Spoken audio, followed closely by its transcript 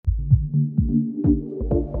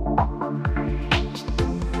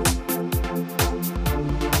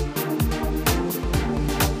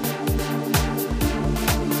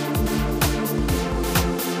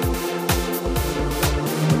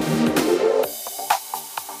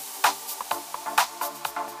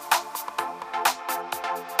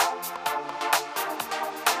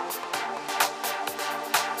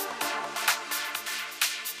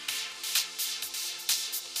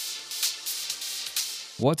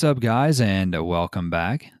What's up, guys, and welcome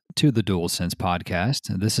back to the Dual Sense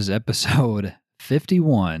podcast. This is episode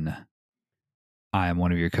 51. I am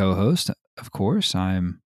one of your co-hosts, of course.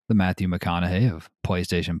 I'm the Matthew McConaughey of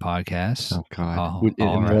PlayStation Podcasts. Oh God! Oh,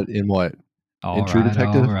 all right. In what? All True right,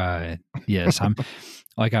 Detective? all right. Yes, I'm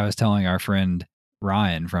like I was telling our friend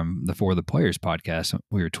Ryan from the For the Players podcast.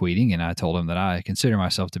 We were tweeting, and I told him that I consider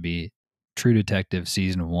myself to be True Detective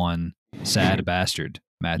Season 1 sad bastard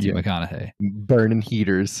Matthew Yeah. McConaughey. Burning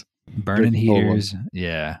heaters. Burning Drinking Poland. heaters.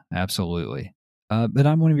 Yeah, absolutely. But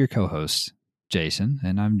I'm one of your co-hosts, Jason,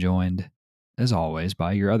 and I'm joined, as always,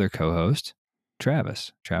 by your other co-host,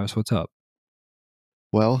 Travis. Travis, what's up?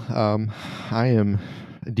 Well, I am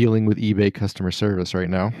dealing with eBay customer service right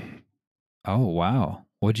now. Oh, wow.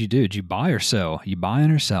 What'd you do? Did you buy or sell? You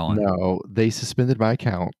buying or selling? No, they suspended my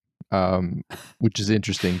account, which is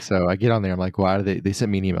interesting. So I get on there. I'm like, why do they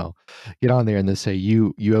sent me an email? Get on there and they say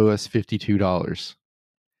you owe us $52.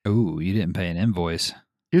 Ooh, you didn't pay an invoice.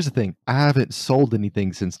 Here's the thing: I haven't sold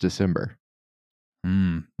anything since December.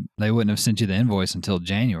 They wouldn't have sent you the invoice until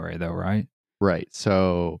January, though, right? Right.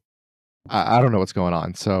 So I don't know what's going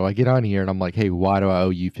on. So I get on here and I'm like, hey, why do I owe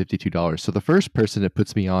you $52? So the first person it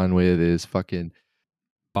puts me on with is fucking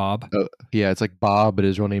Bob. yeah, it's like Bob, but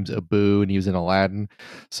his real name's Abu, and he was in Aladdin.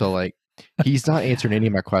 So like, he's not answering any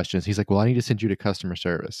of my questions. He's like, well, I need to send you to customer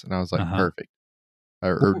service, and I was like, perfect.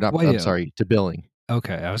 Or not? Wait, I'm sorry, to billing.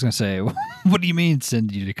 Okay, I was gonna say, what do you mean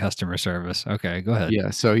send you to customer service? Okay, go ahead.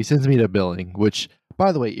 Yeah, so he sends me to billing, which,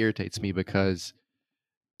 by the way, irritates me because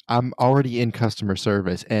I'm already in customer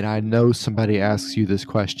service, and I know somebody asks you this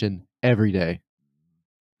question every day.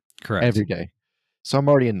 Correct. Every day. So I'm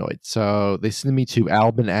already annoyed. So they send me to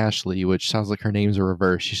Albin Ashley, which sounds like her name's a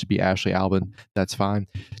reverse. She should be Ashley Albin. That's fine.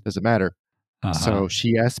 Doesn't matter. So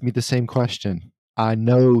she asked me the same question. I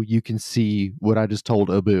know you can see what I just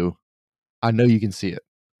told Abu. I know you can see it.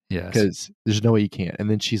 Yes. Because there's no way you can't.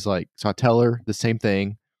 And then she's like, so I tell her the same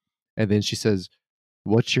thing. And then she says,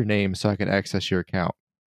 what's your name so I can access your account?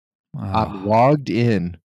 I'm logged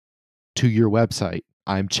in to your website.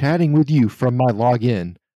 I'm chatting with you from my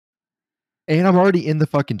login. And I'm already in the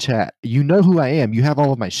fucking chat. You know who I am. You have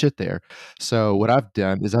all of my shit there. So what I've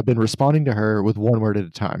done is I've been responding to her with one word at a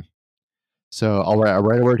time. So I'll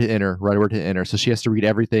write a word to enter, write a word to enter. So she has to read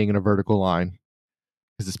everything in a vertical line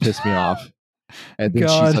because it's pissed me off. And then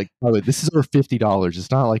she's like, "Oh, this is over $50.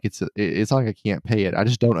 It's not like it's not like I can't pay it. I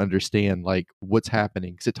just don't understand like what's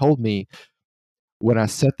happening." Because it told me when I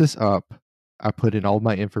set this up, I put in all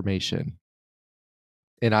my information,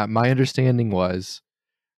 and my understanding was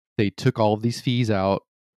they took all of these fees out.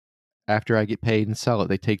 After I get paid and sell it,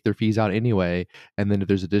 they take their fees out anyway. And then if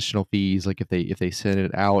there's additional fees, like if they send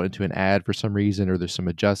it out into an ad for some reason, or there's some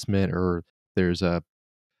adjustment, or there's a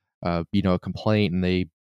complaint and they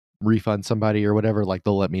refund somebody or whatever, like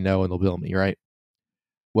they'll let me know and they'll bill me, right?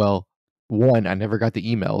 Well, one, I never got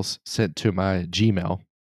the emails sent to my Gmail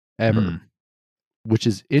ever, which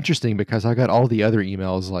is interesting because I got all the other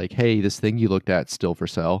emails like, hey, this thing you looked at still for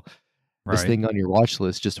sale. This thing on your watch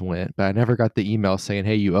list just went, but I never got the email saying,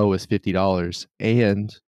 hey, you owe us $50.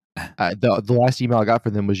 And the last email I got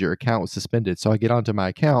from them was your account was suspended. So I get onto my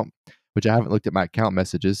account, which I haven't looked at my account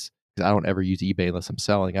messages because I don't ever use eBay unless I'm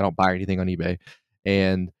selling. I don't buy anything on eBay.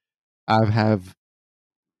 And I have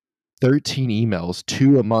 13 emails,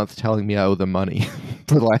 2 a month, telling me I owe them money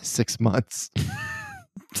for the last 6 months.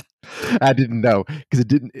 I didn't know because it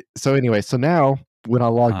didn't. So anyway, so now when I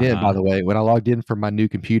logged in, by the way, when I logged in from my new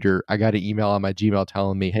computer, I got an email on my Gmail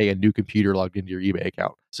telling me, hey, a new computer logged into your eBay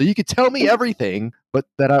account. So you could tell me everything, but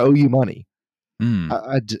that I owe you money.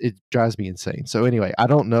 It drives me insane. So anyway, I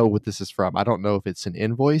don't know what this is from. I don't know if it's an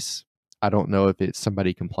invoice. I don't know if it's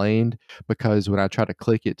somebody complained, because when I try to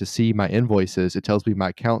click it to see my invoices, it tells me my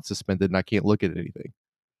account's suspended and I can't look at anything.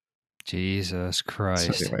 Jesus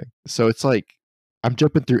Christ. So anyway, so it's like I'm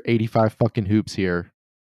jumping through 85 fucking hoops here.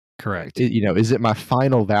 Correct. Is it my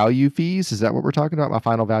final value fees? Is that what we're talking about? My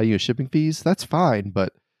final value of shipping fees? That's fine,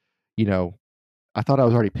 but I thought I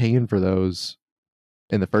was already paying for those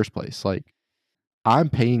in the first place. Like,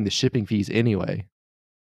 I'm paying the shipping fees anyway.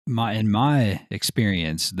 In my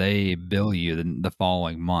experience, they bill you the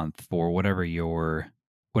following month for whatever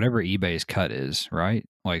eBay's cut is, right?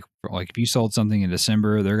 Like if you sold something in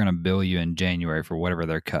December, they're going to bill you in January for whatever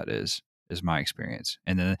their cut is my experience.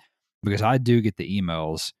 And then because I do get the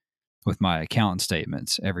emails with my account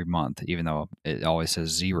statements every month, even though it always says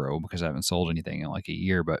 0 because I haven't sold anything in like a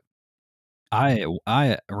year, but I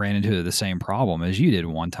ran into the same problem as you did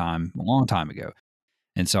one time, a long time ago.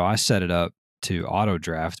 And so I set it up to auto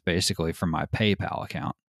draft basically from my PayPal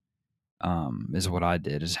account. Is what I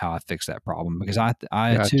did, is how I fixed that problem, because I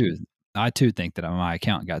too I too think that my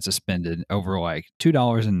account got suspended over like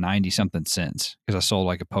 $2.90 something cents because I sold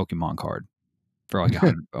like a Pokemon card for like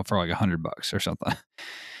 $100 or something.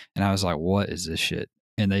 And I was like, what is this shit?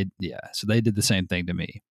 And so they did the same thing to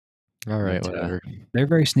me. All right, But whatever. they're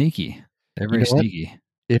very sneaky. They're You very know what? sneaky.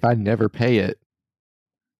 If I never pay it,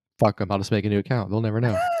 fuck them. I'll just make a new account. They'll never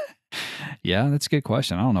know. Yeah, that's a good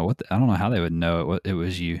question. I don't know I don't know how they would know it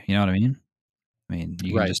was you. You know what I mean? I mean,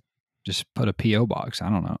 you can Right. just put a PO box. I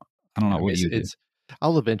don't know. I don't know what you do.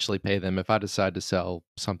 I'll eventually pay them if I decide to sell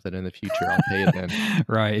something in the future. I'll pay it then.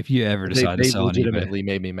 Right. If you ever decide to They sell on eBay. legitimately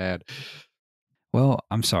made me mad. Well,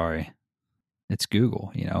 I'm sorry. It's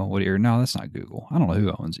Google. You know what? No, that's not Google. I don't know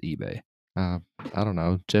who owns eBay. I don't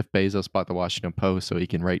know. Jeff Bezos bought the Washington Post so he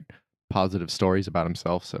can write positive stories about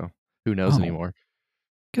himself. So who knows anymore?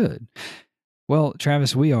 Good. Well,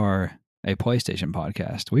 Travis, we are a PlayStation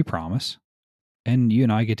podcast. We promise. And you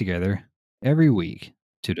and I get together every week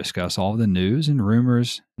to discuss all of the news and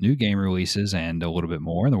rumors, new game releases, and a little bit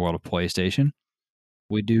more in the world of PlayStation.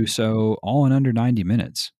 We do so all in under 90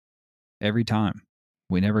 minutes every time.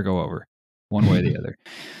 We never go over one way or the other.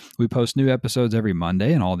 We post new episodes every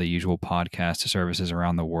Monday on all the usual podcast services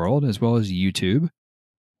around the world, as well as YouTube,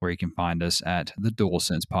 where you can find us at the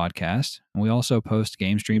DualSense Podcast. And we also post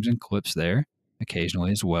game streams and clips there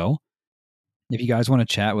occasionally as well. If you guys want to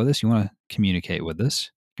chat with us, you want to communicate with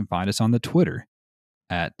us, you can find us on the Twitter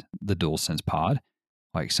at the DualSense Pod,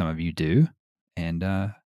 like some of you do. And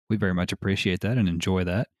we very much appreciate that and enjoy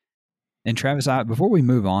that. And Travis, before we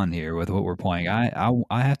move on here with what we're playing, I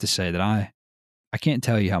have to say that I can't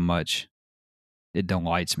tell you how much it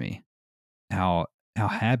delights me, how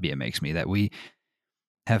happy it makes me that we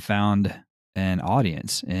have found an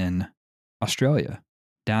audience in Australia,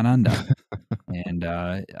 down under. And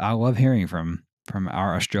I love hearing from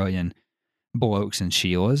our Australian blokes and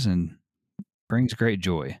Sheilas, and brings great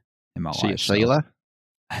joy in my life. Sheila?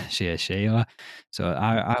 Sheila. So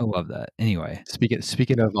I love that. Anyway.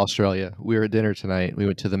 Speaking of Australia, we were at dinner tonight. We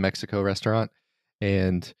went to the Mexico restaurant,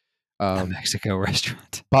 and the Mexico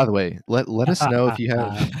restaurant. By the way, let us know if you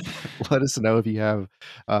have let us know if you have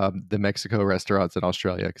the Mexico restaurants in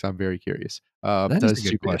Australia, because I'm very curious. That is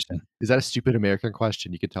a good question. Is that a stupid American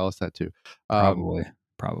question? You could tell us that too. Probably.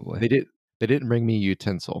 They didn't bring me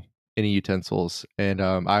any utensils, and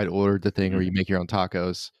I had ordered the thing where you make your own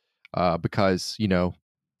tacos, because I'm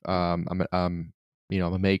a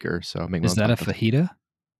maker, so I make my own tacos. Is that a fajita?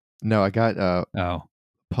 No, I got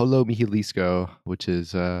Pollo Mijilisco, which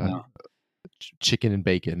is chicken and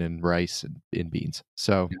bacon and rice and beans.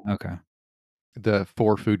 So okay, the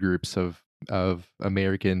 4 food groups of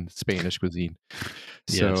American Spanish cuisine.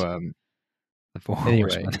 So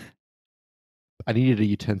anyway, I needed a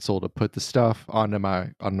utensil to put the stuff onto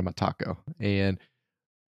my taco, and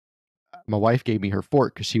my wife gave me her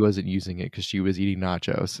fork because she wasn't using it because she was eating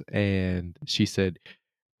nachos, and she said,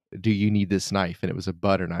 "Do you need this knife?" And it was a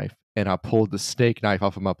butter knife, and I pulled the steak knife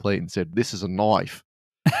off of my plate and said, "This is a knife."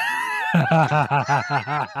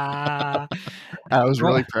 I was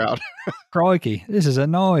really proud. Crikey, this is a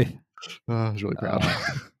knife. I was really proud.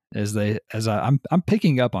 I'm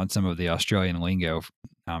picking up on some of the Australian lingo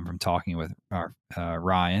from talking with our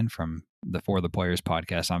Ryan from the For the Players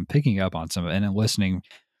podcast. I'm picking up on some of it and listening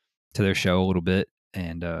to their show a little bit,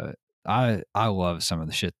 and I love some of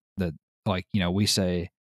the shit that, like, we say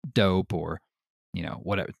dope or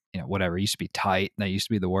whatever. It used to be tight. That used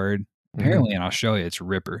to be the word. Apparently in Australia it's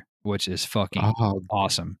ripper, which is fucking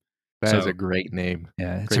awesome. That is a great name.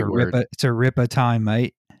 Yeah, it's a ripper time,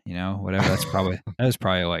 mate. Whatever. That was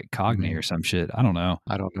probably like Cogni or some shit. I don't know.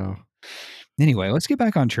 Anyway, let's get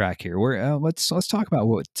back on track here. Let's talk about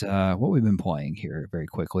what we've been playing here very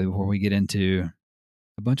quickly before we get into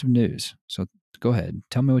a bunch of news. So go ahead,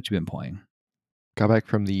 tell me what you've been playing. Got back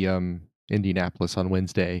from the Indianapolis on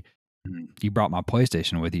Wednesday. You brought my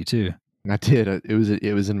PlayStation with you too. I did.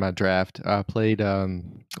 It was in my draft. I played.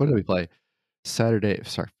 What did we play?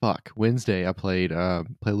 Wednesday. I played a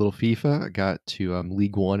little FIFA. I got to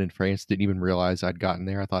League One in France. Didn't even realize I'd gotten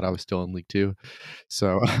there. I thought I was still in League Two.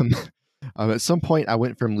 So at some point I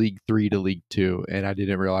went from League 3 to League 2, and I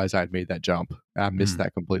didn't realize I'd made that jump. I missed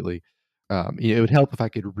that completely. It would help if I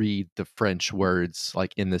could read the French words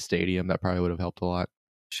like in the stadium. That probably would have helped a lot.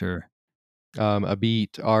 Sure. I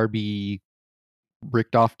beat RB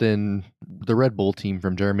Richtofen, the Red Bull team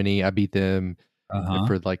from Germany. I beat them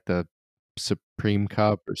for like the Supreme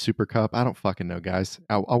Cup or Super Cup. I don't fucking know, guys.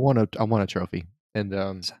 I won a trophy.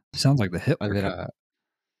 And sounds like the Hitler. And then,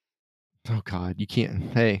 oh God, you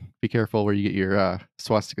can't. Hey, be careful where you get your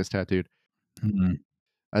swastikas tattooed. And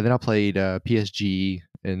then I played PSG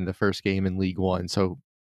in the first game in League One. So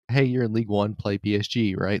hey, you're in League One, play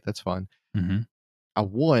PSG, right? That's fun. Mm-hmm. I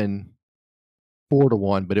won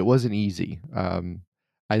 4-1, but it wasn't easy. I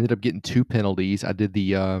ended up getting 2 penalties. I did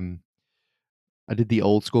the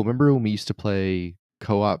old school. Remember when we used to play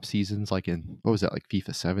co-op seasons, like in what was that, like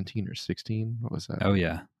FIFA 17 or 16? What was that? Oh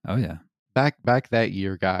yeah. Oh yeah. Back that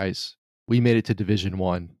year, guys, we made it to Division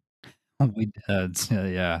 1. We did.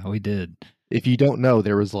 Yeah, we did. If you don't know,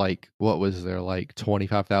 there was like, what was there, like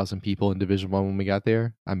 25,000 people in Division 1 when we got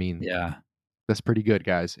there? I mean, Yeah. that's pretty good,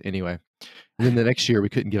 guys. Anyway, and then the next year we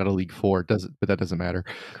couldn't get out of League 4. It doesn't, but that doesn't matter.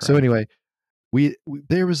 So Correct. anyway,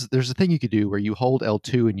 there's a thing you could do where you hold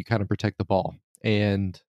L2 and you kind of protect the ball.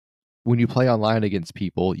 And when you play online against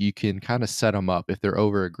people, you can kind of set them up. If they're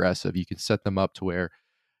over aggressive, you can set them up to where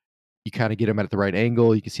you kind of get them at the right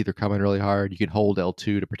angle. You can see they're coming really hard. You can hold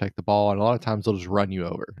L2 to protect the ball, and a lot of times they'll just run you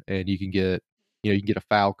over, and you can get, you can get a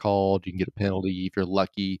foul called, you can get a penalty if you're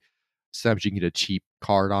lucky. Sometimes you can get a cheap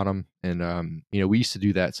card on them, and we used to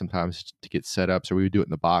do that sometimes to get set up. So we would do it in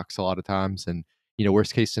the box a lot of times, and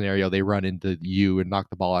worst case scenario, they run into you and knock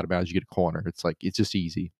the ball out of bounds. You get a corner. It's like it's just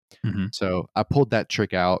easy. Mm-hmm. So I pulled that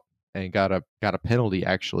trick out and got a penalty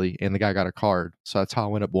actually, and the guy got a card. So that's how I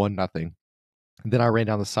went up 1-0. And then I ran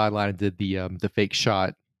down the sideline and did the fake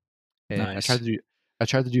shot, and Nice. I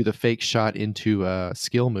tried to do the fake shot into a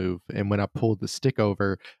skill move, and when I pulled the stick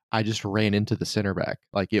over, I just ran into the center back.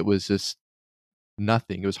 Like it was just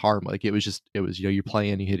nothing. It was harmless. Like it was you're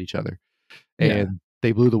playing, you hit each other, Yeah. and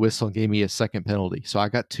they blew the whistle and gave me a second penalty. So I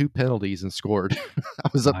got 2 penalties and scored. I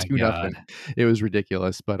was up My 2-0. God. It was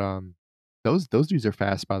ridiculous, but those dudes are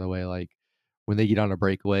fast, by the way. Like when they get on a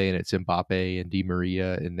breakaway and it's Mbappe and Di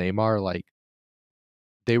Maria and Neymar, like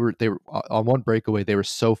they were on one breakaway, they were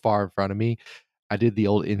so far in front of me. I did the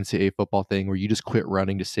old NCAA football thing where you just quit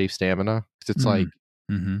running to save stamina, because it's like,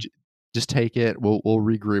 Mm-hmm. just take it. We'll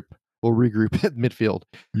regroup. We'll regroup at midfield.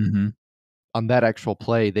 Mm-hmm. On that actual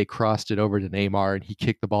play, they crossed it over to Neymar, and he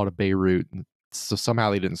kicked the ball to Beirut. And so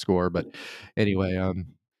somehow they didn't score. But anyway,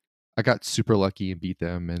 I got super lucky and beat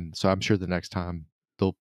them, and so I'm sure the next time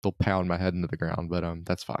they'll pound my head into the ground. But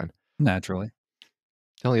that's fine. Naturally.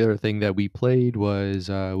 The only other thing that we played was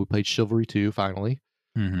we played Chivalry 2 finally,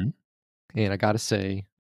 Mm-hmm. and I gotta say,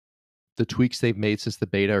 the tweaks they've made since the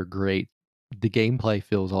beta are great. The gameplay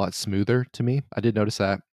feels a lot smoother to me. I did notice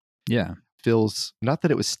that. Yeah. Feels, not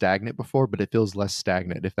that it was stagnant before, but it feels less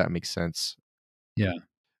stagnant, if that makes sense. Yeah.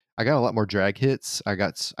 I got a lot more drag hits. I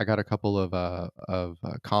got a couple of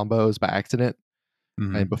combos by accident,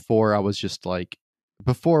 Mm-hmm. and before I was just like,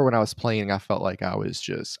 before when I was playing, I felt like I was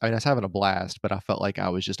just, I mean, I was having a blast, but I felt like I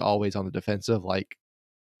was just always on the defensive, like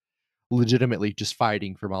legitimately just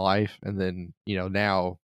fighting for my life. And then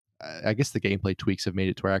now, I guess the gameplay tweaks have made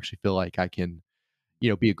it to where I actually feel like I can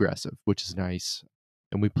be aggressive, which is nice.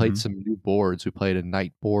 And we played Mm-hmm. some new boards. We played a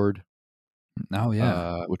night board, Oh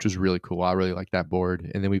yeah. which was really cool. I really like that board.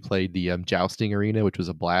 And then we played the jousting arena, which was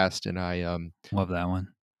a blast. And I Love that one.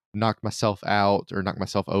 knocked myself out, or knocked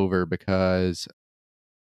myself over, because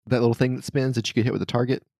that little thing that spins that you could hit with a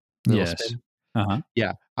target, the little Yes. spin. Uh-huh.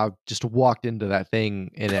 Yeah, I just walked into that thing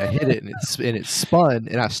and I hit it, and it spun,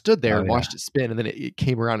 and I stood there Oh and yeah. watched it spin, and then it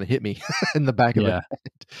came around and hit me in the back of the Yeah.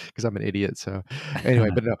 head, because I'm an idiot. So anyway,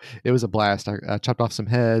 but no, it was a blast. I chopped off some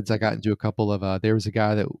heads. I got into a couple of there was a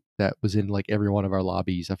guy that was in like every one of our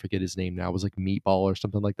lobbies. I forget his name now. It was like Meatball or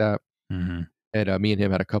something like that. Mm-hmm. And me and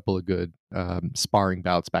him had a couple of good sparring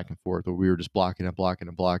bouts back and forth, where we were just blocking and blocking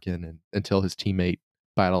and blocking, and until his teammate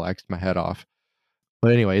battle axed my head off.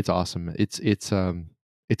 But anyway, it's awesome. It's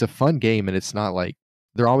a fun game, and it's not like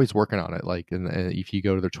they're always working on it. Like, and if you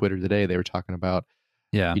go to their Twitter today, they were talking about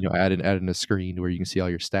Yeah. adding a screen where you can see all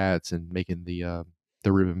your stats, and making the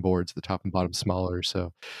ribbon boards, the top and bottom, smaller.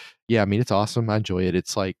 So yeah, I mean, it's awesome. I enjoy it.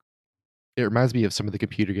 It's like, it reminds me of some of the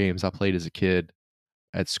computer games I played as a kid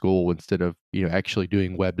at school. Instead of actually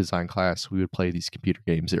doing web design class, we would play these computer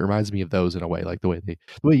games. It reminds me of those in a way, like the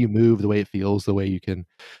way you move, the way it feels, the way you can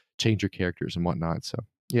change your characters and whatnot. So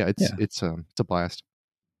yeah, Yeah. it's a blast.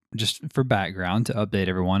 Just for background, to update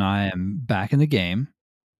everyone, I am back in the game,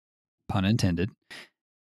 pun intended.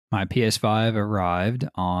 My PS5 arrived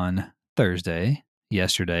on Thursday,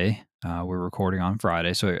 yesterday. We're recording on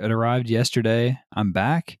Friday, so it arrived yesterday. I'm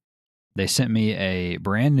back. They sent me a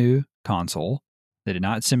brand new console. They did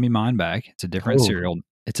not send me mine back. It's a different Oh, serial.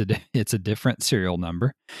 It's a different serial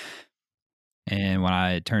number. And when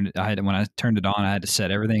I turned it on, I had to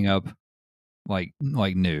set everything up like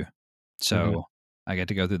new. So I got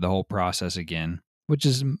to go through the whole process again, which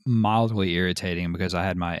is mildly irritating because I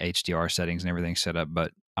had my HDR settings and everything set up,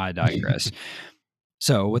 but I digress.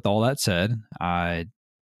 So with all that said, I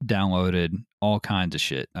downloaded all kinds of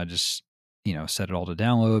shit. I just set it all to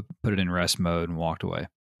download, put it in rest mode, and walked away.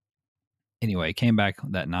 Anyway, came back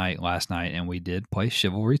that night, last night, and we did play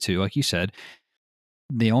Chivalry 2, like you said.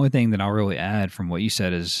 The only thing that I'll really add from what you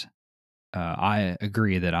said is I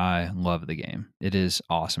agree that I love the game. It is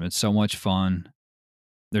awesome. It's so much fun.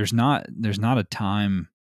 There's not a time.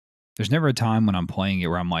 There's never a time when I'm playing it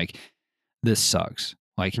where I'm like, this sucks.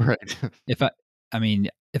 Like, Right. if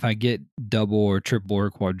if I get double or triple or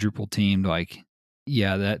quadruple teamed, like,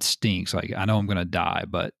 yeah, that stinks. Like, I know I'm gonna die,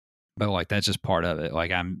 but like that's just part of it.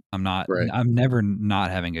 Like, I'm Right. never not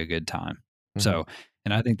having a good time. Mhm. So,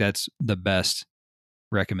 and I think that's the best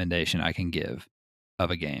recommendation I can give of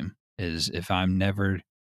a game is if I'm never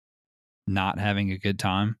not having a good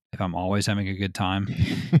time, if I'm always having a good time,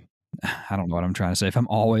 I don't know what I'm trying to say. If I'm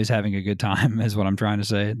always having a good time is what I'm trying to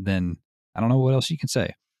say, then I don't know what else you can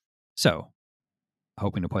say. So,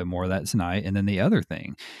 hoping to play more of that tonight. And then the other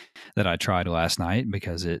thing that I tried last night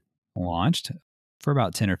because it launched for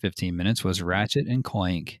about 10 or 15 minutes was Ratchet and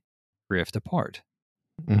Clank Rift Apart.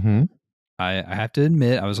 Mm-hmm. I have to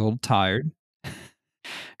admit, I was a little tired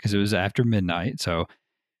because it was after midnight. So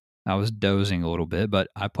I was dozing a little bit, but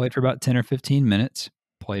I played for about 10 or 15 minutes,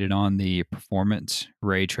 played it on the performance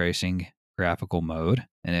ray tracing graphical mode.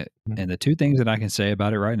 And the two things that I can say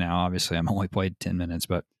about it right now, obviously I'm only played 10 minutes,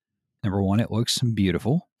 but number one, it looks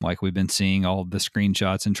beautiful. Like we've been seeing all the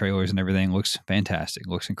screenshots and trailers and everything looks fantastic,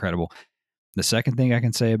 looks incredible. The second thing I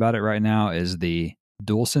can say about it right now is the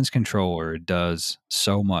DualSense controller does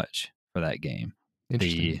so much for that game.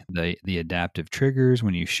 Interesting. The adaptive triggers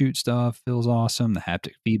when you shoot stuff feels awesome. The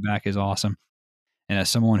haptic feedback is awesome. And as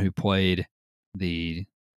someone who played the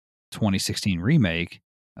 2016 remake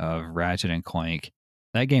of Ratchet and Clank,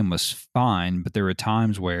 that game was fine, but there were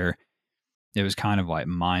times where it was kind of like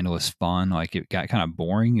mindless fun. Like it got kind of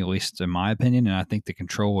boring, at least in my opinion. And I think the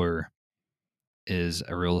controller is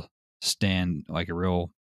a real Like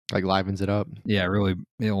livens it up. yeah, really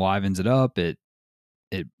it livens it up. It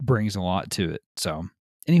brings a lot to it. So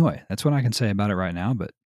anyway, that's what I can say about it right now,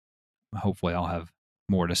 but hopefully I'll have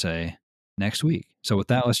more to say next week. So with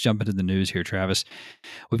that, let's jump into the news here, Travis.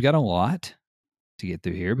 We've got a lot to get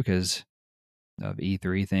through here because of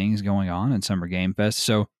E3 things going on and Summer Game Fest.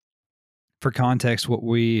 So for context, what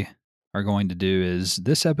we are going to do is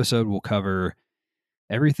this episode will cover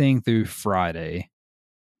everything through Friday,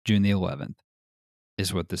 June the 11th,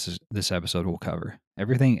 is what this episode will cover.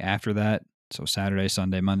 Everything after that, so Saturday,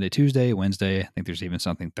 Sunday, Monday, Tuesday, Wednesday, I think there's even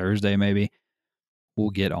something Thursday maybe, we'll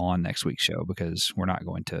get on next week's show because we're not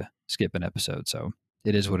going to skip an episode. So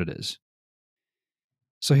it is what it is.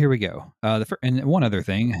 So here we go. And one other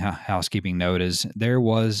thing, housekeeping note, is there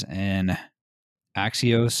was an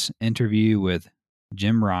Axios interview with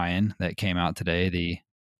Jim Ryan that came out today, the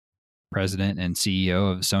president and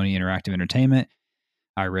CEO of Sony Interactive Entertainment.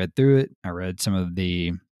 I read through it. I read some of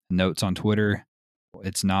the notes on Twitter.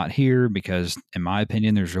 It's not here because, in my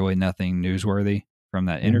opinion, there's really nothing newsworthy from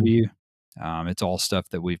that interview. It's all stuff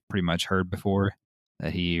that we've pretty much heard before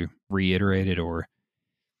that he reiterated or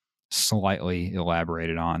slightly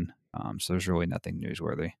elaborated on. So there's really nothing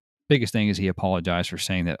newsworthy. Biggest thing is he apologized for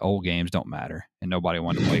saying that old games don't matter and nobody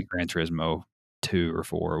wanted to play Gran Turismo 2 or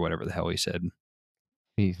 4 or whatever the hell he said.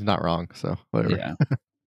 He's not wrong, so whatever. Yeah.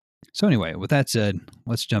 So anyway, with that said,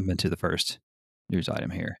 let's jump into the first news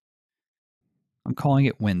item here. I'm calling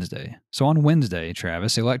it Wednesday. So on Wednesday,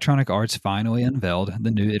 Travis, Electronic Arts finally unveiled the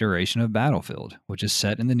new iteration of Battlefield, which is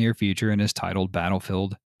set in the near future and is titled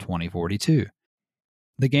Battlefield 2042.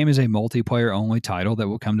 The game is a multiplayer only title that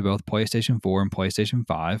will come to both PlayStation 4 and PlayStation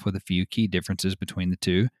 5 with a few key differences between the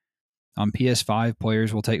two. On PS5,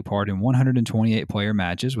 players will take part in 128 player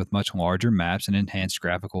matches with much larger maps and enhanced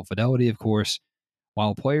graphical fidelity, of course,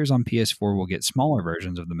 while players on PS4 will get smaller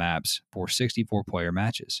versions of the maps for 64 player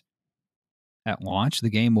matches. At launch,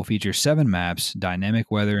 the game will feature 7 maps,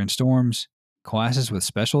 dynamic weather and storms, classes with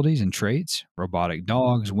specialties and traits, robotic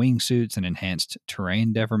dogs, wingsuits, and enhanced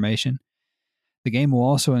terrain deformation. The game will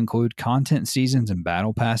also include content seasons and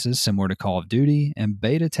battle passes similar to Call of Duty, and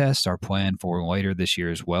beta tests are planned for later this year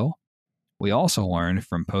as well. We also learned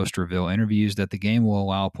from post-reveal interviews that the game will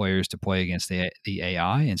allow players to play against the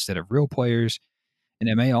AI instead of real players, and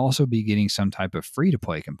it may also be getting some type of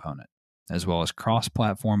free-to-play component, as well as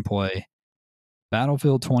cross-platform play.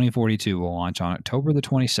 Battlefield 2042 will launch on October the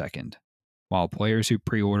 22nd, while players who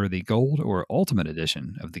pre-order the Gold or Ultimate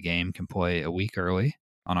Edition of the game can play a week early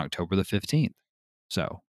on October the 15th.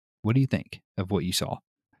 So, what do you think of what you saw?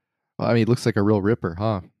 Well, I mean, it looks like a real ripper,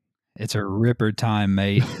 huh? It's a ripper time,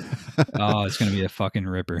 mate. Oh, it's going to be a fucking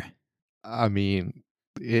ripper. I mean,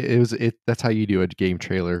 it was. That's how you do a game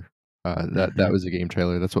trailer That was a game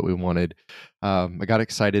trailer. That's what we wanted. I got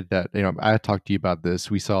excited that I talked to you about this.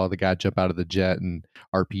 We saw the guy jump out of the jet and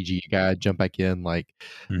RPG guy jump back in. Like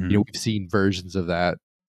we've seen versions of that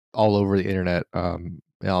all over the internet.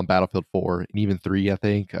 On Battlefield 4 and even 3, I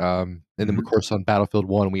think. And then of course on Battlefield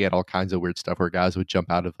 1, we had all kinds of weird stuff where guys would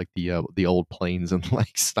jump out of like the old planes and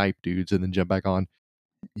like snipe dudes and then jump back on.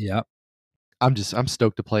 Yep. I'm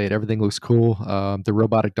stoked to play it. Everything looks cool. The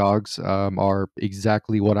robotic dogs are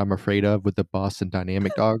exactly what I'm afraid of with the Boston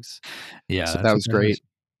Dynamic dogs. Yeah, so that was great.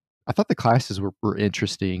 I thought the classes were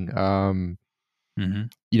interesting.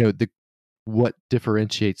 What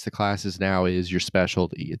differentiates the classes now is your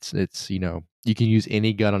specialty. It's you can use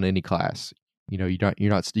any gun on any class.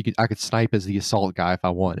 I could snipe as the assault guy if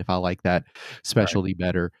I want, if I like that specialty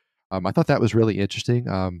better. I thought that was really interesting.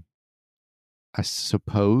 I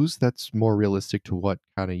suppose that's more realistic to what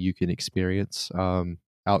kind of you can experience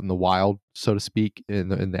out in the wild, so to speak, in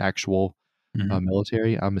the actual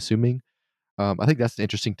military. I'm assuming. I think that's an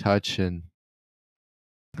interesting touch, and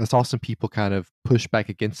I saw some people kind of push back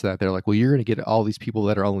against that. They're like, "Well, you're going to get all these people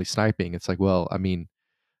that are only sniping." It's like, well, I mean,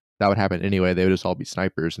 that would happen anyway. They would just all be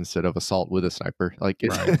snipers instead of assault with a sniper. Like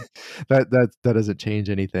that doesn't change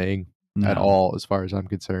anything at all as far as I'm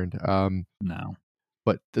concerned. No.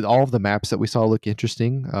 But all of the maps that we saw look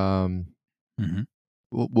interesting.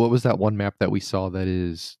 What was that one map that we saw that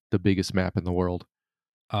is the biggest map in the world?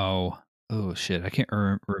 Oh shit! I can't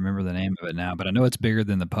remember the name of it now, but I know it's bigger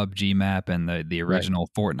than the PUBG map and the original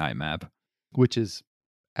Fortnite map, which is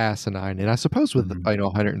asinine. And I suppose with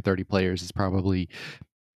 130 players, it's probably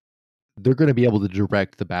they're going to be able to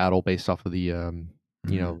direct the battle based off of the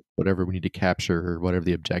whatever we need to capture or whatever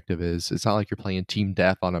the objective is. It's not like you're playing team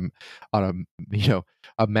death on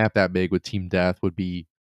a map that big with team death would be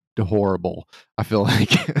horrible. I feel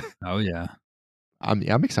like. Oh yeah.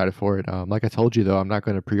 I'm excited for it. Like I told you though, I'm not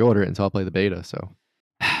going to pre-order it until I play the beta. So,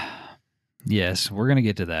 yes, we're going to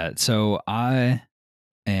get to that. So I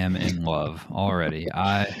am in love already.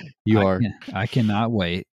 I cannot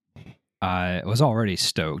wait. I was already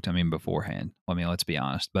stoked. I mean, beforehand. Let's be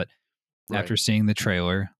honest. But after seeing the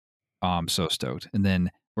trailer, I'm so stoked. And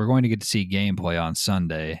then we're going to get to see gameplay on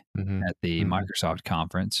Sunday at the Microsoft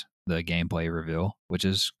conference, the gameplay reveal, which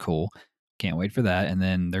is cool. Can't wait for that. And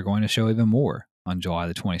then they're going to show even more on July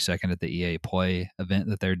the 22nd at the EA Play event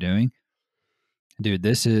that they're doing. Dude,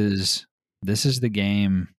 this is the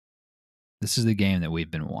game. This is the game that we've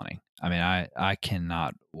been wanting. I mean, I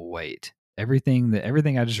cannot wait. Everything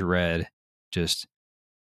I just read just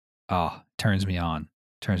turns me on.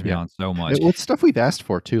 Turns me on so much. It's stuff we've asked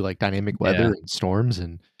for too, like dynamic weather and storms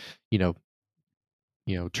and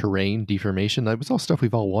terrain deformation. That was all stuff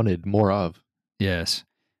we've all wanted more of. Yes.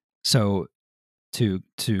 So to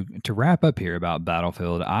wrap up here about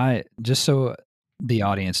Battlefield, I just so the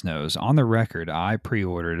audience knows, on the record, I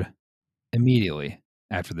pre-ordered immediately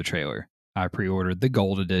after the trailer. I pre-ordered the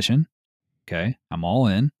Gold Edition. Okay, I'm all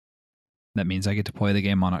in. That means I get to play the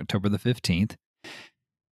game on October the 15th,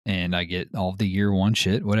 and I get all of the year one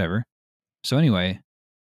shit, whatever. So anyway,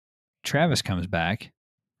 Travis comes back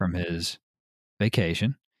from his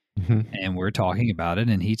vacation, and we're talking about it,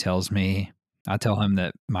 and he tells me, I tell him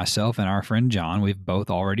that myself and our friend John, we've both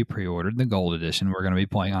already pre-ordered the Gold Edition. We're going to be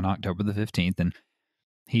playing on October the 15th. And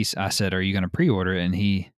I said, are you going to pre-order it? And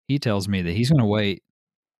he tells me that he's going to wait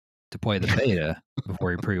to play the beta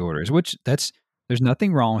before he pre-orders, which there's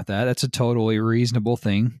nothing wrong with that. That's a totally reasonable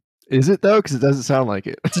thing. Is it though? Because it doesn't sound like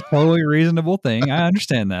it. It's a totally reasonable thing. I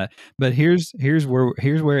understand that. But here's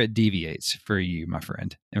where it deviates for you, my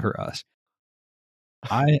friend, and for us.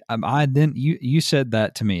 You said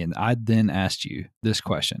that to me, and I then asked you this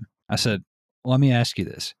question. I said, let me ask you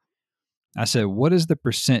this. I said, what is the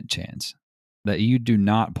 % chance that you do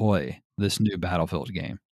not play this new Battlefield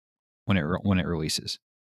game when it releases?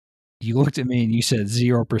 You looked at me and you said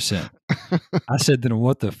 0%. I said, then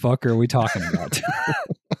what the fuck are we talking about?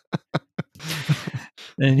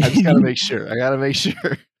 And I just gotta make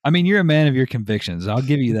sure. I mean, you're a man of your convictions. I'll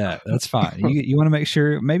give you that. That's fine. You want to make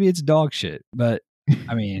sure maybe it's dog shit, but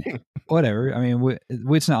I mean, whatever. I mean,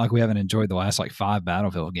 it's not like we haven't enjoyed the last like 5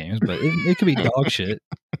 Battlefield games, but it could be dog shit.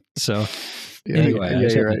 So anyway,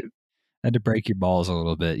 you're right. I had to break your balls a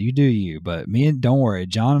little bit. You do you, but don't worry.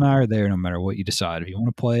 John and I are there no matter what you decide. If you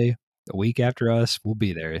want to play a week after us, we'll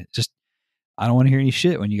be there. Just, I don't want to hear any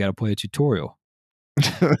shit when you got to play a tutorial.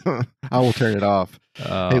 I will turn it off.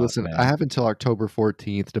 Hey, listen, man. I have until October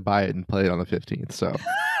 14th to buy it and play it on the 15th. So,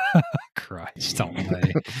 Christ, don't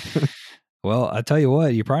play. Well, I tell you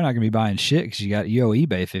what, you're probably not going to be buying shit because you owe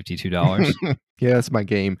eBay $52. Yeah, that's my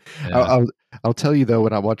game. Yeah. I'll tell you though,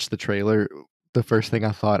 when I watched the trailer, the first thing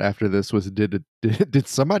I thought after this was, did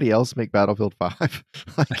somebody else make Battlefield 5?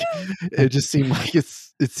 Like, it just seemed like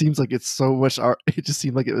it seems like it's so much it just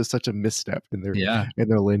seemed like it was such a misstep Yeah. in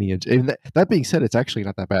their lineage. And that being said, it's actually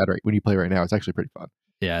not that bad when you play right now. It's actually pretty fun.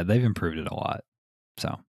 Yeah, they've improved it a lot.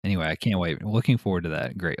 So, anyway, I can't wait. Looking forward to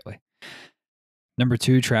that greatly. Number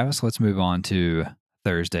 2, Travis, let's move on to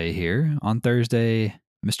Thursday here. On Thursday,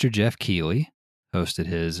 Mr. Jeff Keighley hosted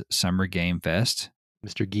his Summer Game Fest.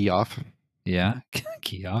 Mr. Geoff. Yeah,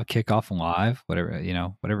 Kickoff Live,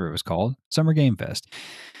 whatever it was called, Summer Game Fest.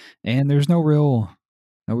 And there's no real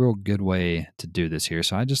good way to do this here,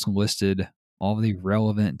 so I just listed all of the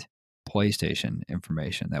relevant PlayStation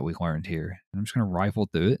information that we learned here. And I'm just going to rifle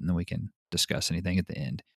through it, and then we can discuss anything at the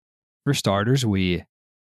end. For starters, we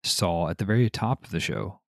saw at the very top of the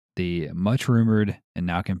show the much rumored and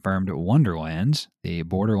now confirmed Wonderlands, the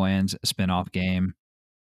Borderlands spin-off game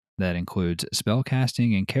that includes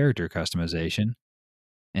spellcasting and character customization,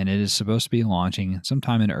 and it is supposed to be launching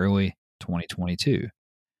sometime in early 2022.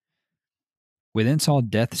 We then saw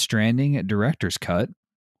Death Stranding Director's Cut,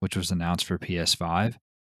 which was announced for PS5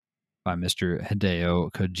 by Mr.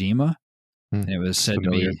 Hideo Kojima, and it was said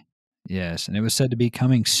familiar. and it was said to be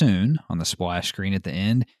coming soon on the splash screen at the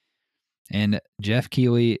end. And Jeff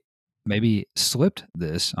Keighley maybe slipped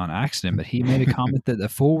this on accident, but he made a comment that the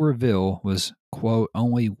full reveal was, quote,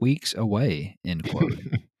 only weeks away, end quote.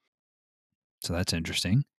 So that's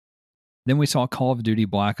interesting. Then we saw Call of Duty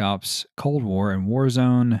Black Ops Cold War and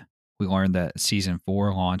Warzone. We learned that Season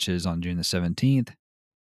 4 launches on June the 17th.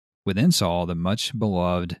 We then saw the much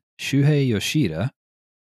beloved Shuhei Yoshida,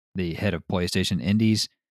 the head of PlayStation Indies,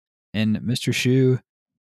 and Mr. Shu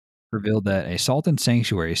revealed that a Salt and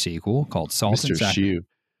Sanctuary sequel called Salt and Sanctuary.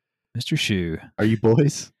 Mr. Shu. Are you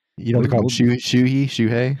boys? You don't call him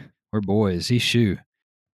Shuhei? We're boys. He's Shu.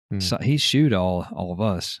 So he's Shu'd all of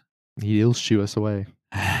us. He'll shoo us away.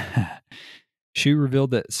 Shu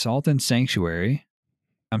revealed that a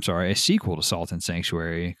sequel to Salt and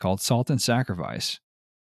Sanctuary called Salt and Sacrifice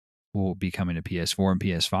will be coming to PS4 and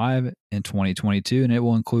PS5 in 2022, and it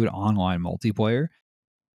will include online multiplayer.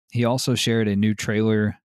 He also shared a new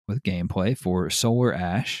trailer with gameplay for Solar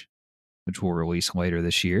Ash, which will release later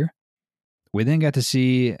this year. We then got to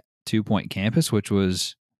see 2 Point Campus, which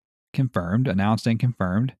was announced and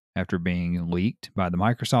confirmed after being leaked by the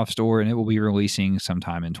Microsoft Store, and it will be releasing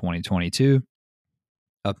sometime in 2022.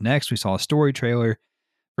 Up next, we saw a story trailer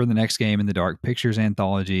for the next game in the Dark Pictures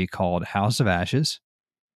anthology called House of Ashes.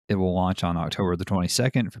 It will launch on October the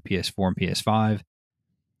 22nd for PS4 and PS5.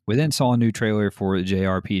 We then saw a new trailer for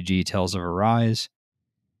JRPG Tales of Arise,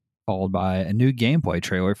 followed by a new gameplay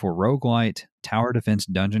trailer for roguelite tower defense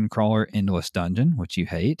dungeon crawler Endless Dungeon, which you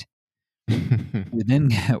hate. we then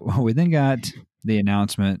got the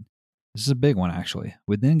announcement. This is a big one, actually.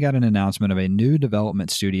 We then got an announcement of a new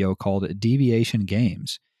development studio called Deviation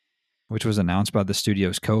Games, which was announced by the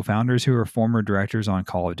studio's co-founders who are former directors on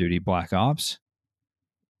Call of Duty Black Ops.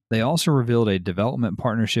 They also revealed a development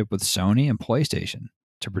partnership with Sony and PlayStation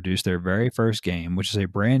to produce their very first game, which is a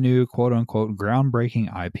brand new, quote-unquote, groundbreaking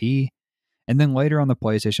IP. And then later on the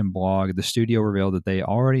PlayStation blog, the studio revealed that they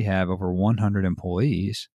already have over 100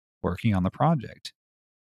 employees working on the project.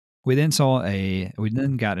 We then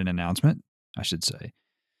got an announcement, I should say,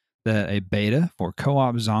 that a beta for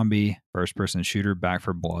co-op zombie first-person shooter Back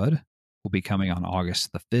 4 Blood will be coming on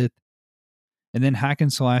August the 5th. And then hack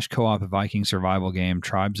and slash co-op Viking survival game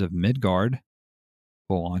Tribes of Midgard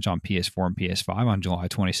will launch on PS4 and PS5 on July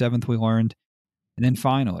 27th, we learned. And then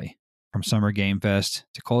finally, from Summer Game Fest,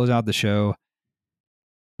 to close out the show,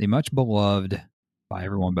 the much beloved by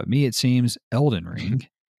everyone but me, it seems, Elden Ring,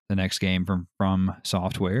 the next game from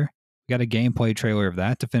Software. We got a gameplay trailer of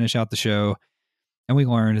that to finish out the show, and we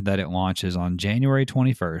learned that it launches on January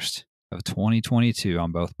 21st of 2022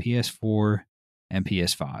 on both PS4 and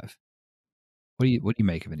PS5. What do you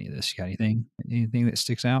make of any of this? You got anything that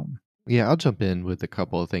sticks out? Yeah, I'll jump in with a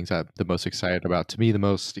couple of things I'm the most excited about. To me, the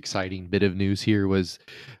most exciting bit of news here was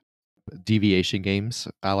Deviation Games.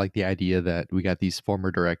 I like the idea that we got these former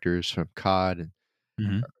directors from COD,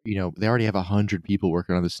 and they already have 100 people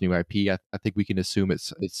working on this new IP. I think we can assume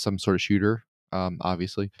it's some sort of shooter.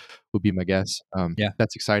 Obviously, would be my guess. Yeah,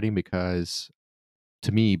 that's exciting because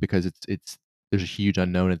it's there's a huge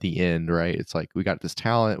unknown at the end, right? It's like we got this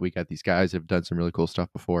talent, we got these guys that have done some really cool stuff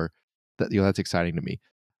before. That's exciting to me.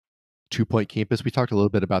 2 Point Campus, we talked a little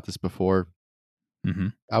bit about this before.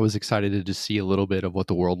 I was excited to just see a little bit of what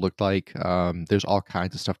the world looked like. There's all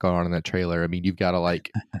kinds of stuff going on in that trailer. I mean, you've got to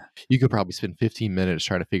you could probably spend 15 minutes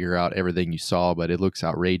trying to figure out everything you saw, but it looks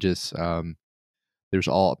outrageous.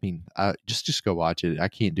 Just go watch it. I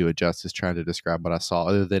can't do it justice trying to describe what I saw,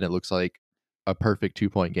 other than it looks like a perfect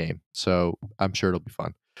 2-point game. So I'm sure it'll be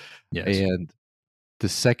fun. Yes. And the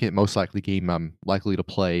second most likely game I'm likely to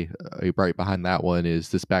play, right behind that one, is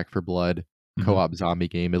this Back for Blood Mhm. co-op zombie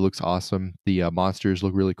game. It looks awesome. The monsters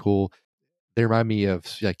look really cool. They remind me of,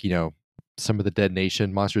 like, some of the Dead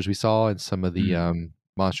Nation monsters we saw, and some of the Mm.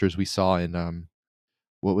 monsters we saw in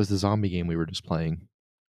what was the zombie game we were just playing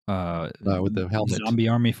Uh, with the helmet? Zombie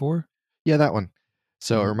Army 4? Yeah, that one.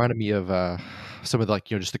 So it Mhm. reminded me of some of the, like,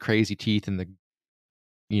 just the crazy teeth and the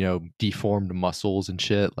deformed muscles and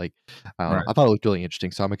shit. Like, I don't know. Right. I thought it looked really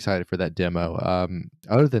interesting, so I'm excited for that demo.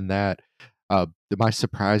 Other than that, my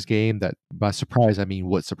surprise game, that by surprise I mean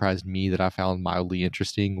what surprised me, that I found mildly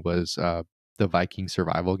interesting, was the Viking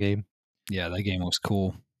survival game. Yeah, that game looks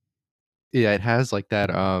cool. Yeah, it has like that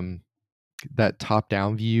top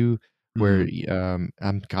down view where Mhm.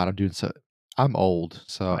 I'm doing so. I'm old,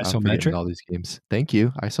 so I'm forgetting Isometric? all these games. Thank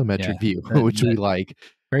you, Yeah. isometric view, That which we that like.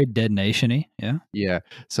 very Dead Nation-y, yeah. Yeah,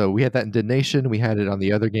 so we had that in Dead Nation, we had it on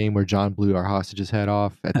the other game where John blew our hostage's head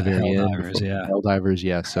off at the very end Helldivers, before yeah. Helldivers,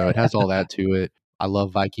 yeah, so it has all that to it. I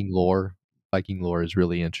love Viking lore. Viking lore is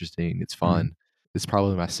really interesting, it's Mhm. fun. It's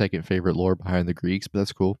probably my second favorite lore behind the Greeks, but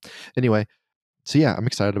that's cool. Anyway, so yeah, I'm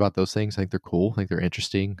excited about those things, I think they're cool, I think they're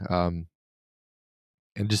interesting, and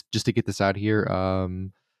just to get this out here,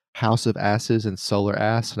 House of Asses and Solar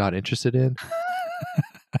Ass, not interested in.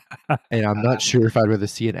 And I'm not sure if I'd rather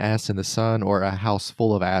see an ass in the sun or a house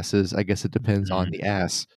full of asses. I guess it depends on Mhm. the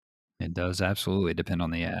ass. It does absolutely depend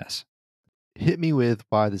on the ass. Hit me with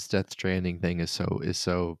why this Death Stranding thing is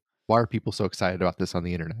so. Why are people so excited about this on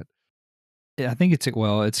the internet? Yeah, I think it's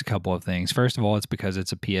a couple of things. First of all, it's because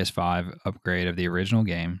it's a PS5 upgrade of the original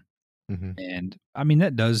game, Hmm. and, I mean,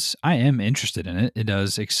 I am interested in it. It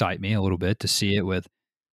does excite me a little bit to see it with,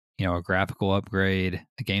 a graphical upgrade,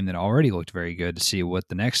 a game that already looked very good, to see what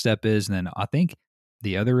the next step is, and then I think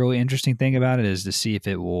the other really interesting thing about it is to see if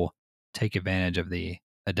it will take advantage of the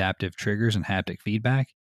adaptive triggers and haptic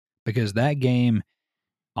feedback, because that game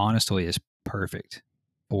honestly is perfect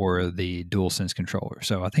for the DualSense controller.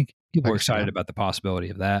 So I think I people are can see excited that. about the possibility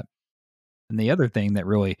of that. And the other thing that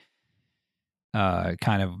really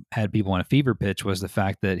kind of had people in a fever pitch was the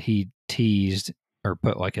fact that he teased or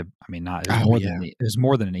put like not, Oh yeah, it was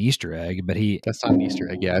more than an Easter egg, but that's not an Easter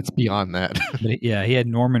egg. Yeah, it's beyond that. yeah, he had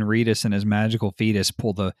Norman Reedus and his magical fetus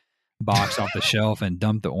pull the box off the shelf and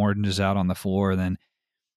dump the oranges out on the floor. And then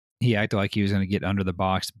he acted like he was going to get under the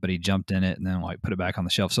box, but he jumped in it and then like put it back on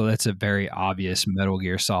the shelf. So that's a very obvious Metal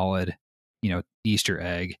Gear Solid, Easter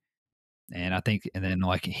egg. And I think, and then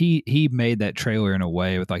like he made that trailer in a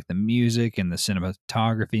way with like the music and the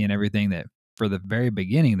cinematography and everything that for the very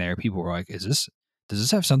beginning there, people were like, does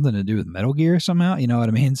this have something to do with Metal Gear somehow? You know what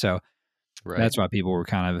I mean? So Right, that's why people were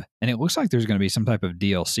kind of, and it looks like there's going to be some type of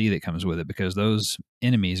DLC that comes with it because those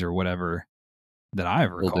enemies or whatever that I a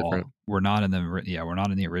little different. recall were not in we're not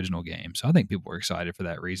in the original game. So I think people were excited for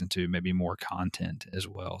that reason too, maybe more content as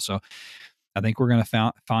well. So I think we're going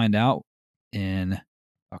to find out in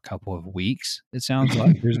a couple of weeks. It sounds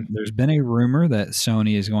like there's been a rumor that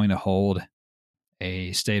Sony is going to hold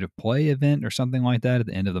a state of play event or something like that at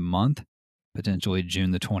the end of the month, potentially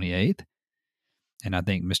June the 28th. And I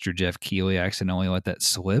think Mr. Jeff Keighley accidentally let that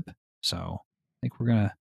slip. So I think we're going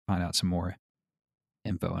to find out some more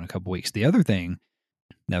info in a couple weeks. The other thing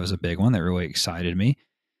that was a big one that really excited me,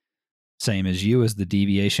 same as you, as the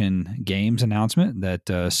Deviation Games announcement that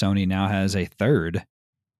Sony now has a third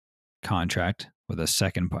contract with a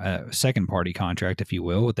second party contract, if you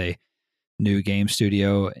will, with a new game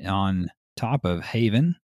studio on top of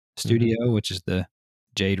Haven Hmm. Studio, which is the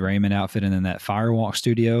Jade Raymond outfit, and then that Firewalk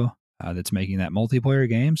Studio that's making that multiplayer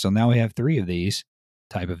game. So now we have three of these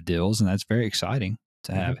type of deals, and that's very exciting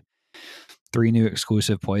to Hmm. have three new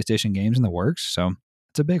exclusive PlayStation games in the works. So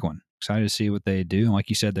it's a big one. Excited to see what they do. And like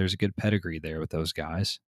you said, there's a good pedigree there with those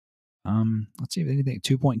guys. Let's see if anything.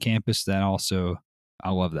 2 Point Campus, that also, I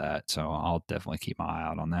love that. So I'll definitely keep my eye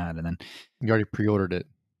out on that. And then You already pre-ordered it.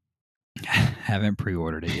 haven't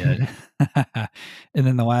pre-ordered it yet. And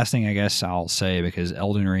then the last thing I guess I'll say, because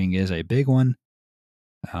Elden Ring is a big one.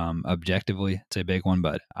 Objectively, it's a big one,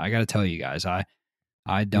 but I got to tell you guys, I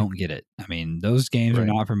Mm, don't get it. I mean, those games are right.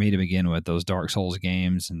 not for me to begin with. Those Dark Souls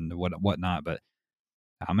games and whatnot. But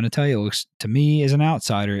I'm going to tell you, it looks to me as an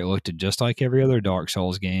outsider, it looked just like every other Dark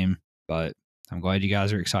Souls game. But I'm glad you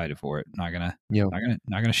guys are excited for it. You know,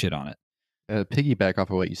 Not gonna shit on it. piggyback off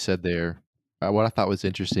of what you said there. What I thought was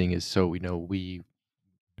interesting is, so we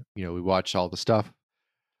watch all the stuff,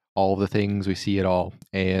 all the things, we see it all,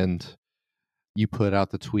 and you put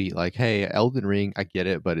out the tweet like, "Hey, Elden Ring, I get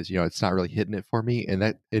it, but it's not really hitting it for me." And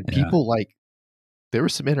Yeah. people, like, there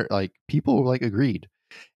was some people like agreed.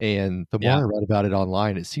 And the more Yeah. I read about it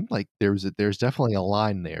online, it seemed like there's definitely a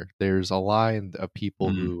line there. There's a line of people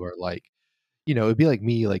Mm. who are like, it'd be like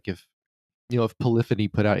me, like if if Polyphony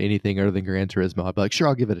put out anything other than Gran Turismo, I'd be like, sure,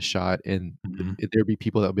 I'll give it a shot. And Mhm. there'd be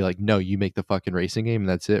people that would be like, no, you make the fucking racing game, and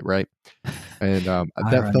that's it, right? And I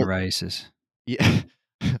that run the felt, races. yeah.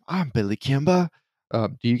 I'm Billy Kimba. Do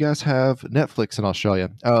you guys have Netflix in Australia?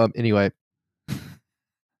 Anyway,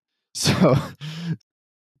 so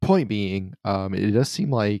point being, it does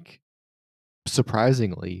seem like,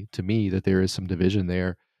 surprisingly to me, that there is some division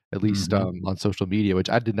there, at least Mhm. on social media, which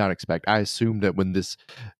I did not expect. I assumed that when this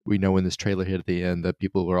trailer hit at the end, that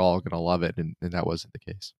people were all going to love it, and that wasn't the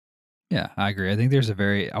case. Yeah, I agree. I think there's a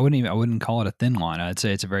very I wouldn't call it a thin line. I'd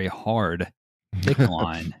say it's a very hard, thick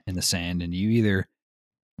line in the sand, and you either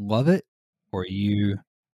love it or you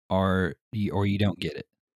don't get it.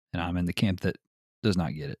 And I'm in the camp that does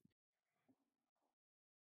not get it.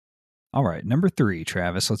 All right, number 3,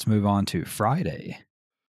 Travis, let's move on to Friday.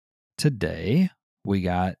 Today, we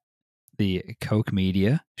got the Koch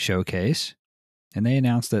Media Showcase, and they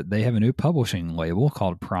announced that they have a new publishing label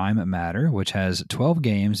called Prime Matter, which has 12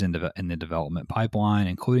 games in the development pipeline,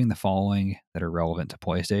 including the following that are relevant to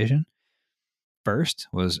PlayStation. First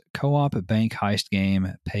was co-op bank heist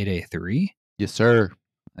game Payday 3. Yes, sir.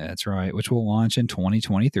 That's right, which will launch in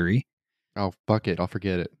 2023. Oh, fuck it. I'll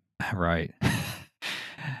forget it. Right.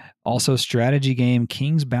 Also, strategy game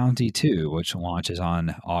King's Bounty 2, which launches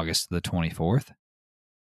on August the 24th,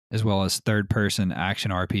 as well as third-person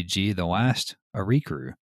action RPG The Last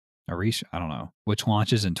Arikru. I don't know, which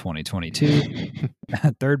launches in 2022.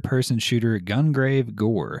 Third-person shooter Gungrave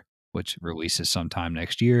Gore, which releases sometime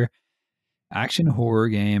next year. Action horror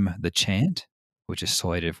game The Chant, which is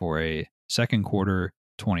slated for a second quarter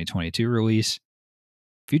 2022 release.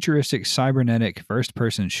 Futuristic cybernetic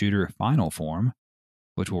first-person shooter Final Form,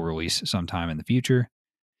 which will release sometime in the future.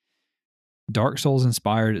 Dark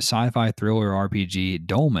Souls-inspired sci-fi thriller RPG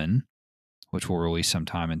Dolmen, which will release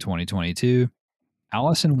sometime in 2022.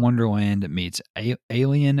 Alice in Wonderland meets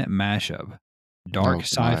Alien mashup. Dark Oh, God.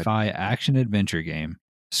 sci-fi action-adventure game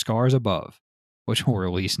Scars Above, which will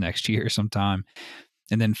release next year sometime.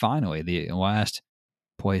 And then finally, the last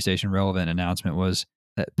PlayStation relevant announcement was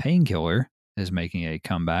that Painkiller is making a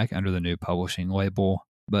comeback under the new publishing label,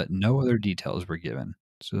 but no other details were given.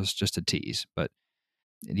 So it's just a tease. But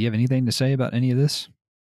do you have anything to say about any of this?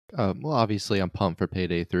 Well, obviously, I'm pumped for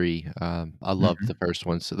Payday 3. I loved Mhm. the first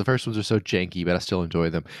ones. So the first ones are so janky, but I still enjoy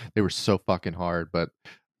them. They were so fucking hard, but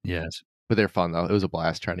Yes. they're fun though. It was a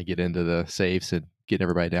blast trying to get into the safes and getting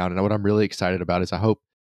everybody down. And what I'm really excited about is I hope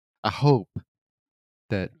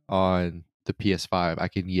that on the PS5 I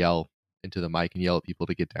can yell into the mic and yell at people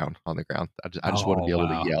to get down on the ground. I just want to Oh, be able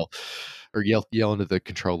to wow. yell into the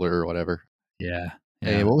controller or whatever. Yeah.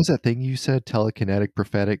 And Yeah. what was that thing you said? Telekinetic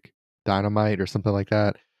prophetic dynamite or something like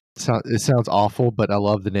that. It sounds awful, but I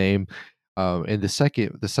love the name. And the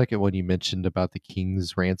second one you mentioned about the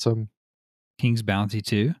King's Ransom. King's Bounty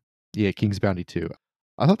 2. Yeah, King's Bounty 2.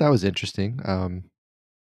 I thought that was interesting.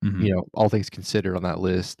 Mhm. All things considered on that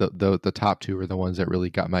list, the top two are the ones that really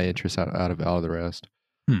got my interest out of all the rest.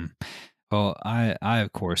 Hmm. Well, I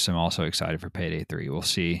of course am also excited for Payday 3. We'll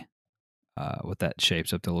see what that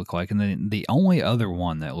shapes up to look like. And then the only other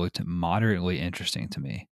one that looked moderately interesting to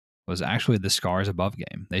me was actually the Scars Above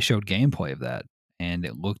game. They showed gameplay of that, and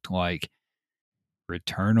it looked like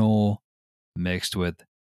Returnal mixed with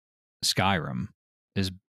Skyrim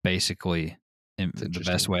is basically It's the best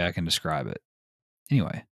interesting. way I can describe it.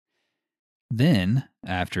 Anyway, then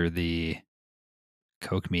after the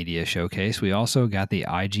Koch Media Showcase, we also got the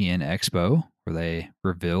IGN Expo, where they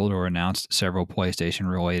revealed or announced several PlayStation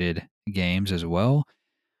related games as well.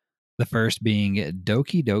 The first being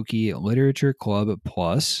Doki Doki Literature Club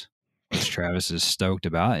Plus, which Travis is stoked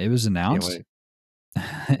about. It was Can't announced. wait.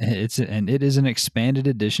 It is an expanded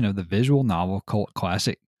edition of the visual novel cult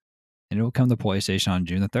classic, and it will come to PlayStation on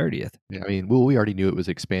June the 30th. Yeah, I mean, well, we already knew it was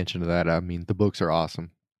expansion of that. I mean, the books are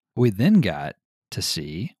awesome. We then got to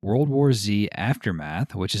see World War Z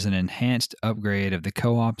Aftermath, which is an enhanced upgrade of the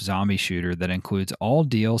co op zombie shooter that includes all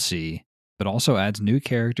DLC, but also adds new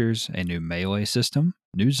characters, a new melee system,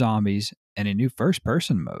 new zombies, and a new first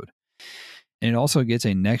person mode. And it also gets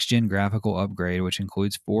a next gen graphical upgrade, which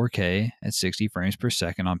includes 4K at 60 frames per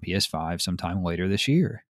second on PS5 sometime later this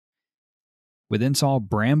year. We then saw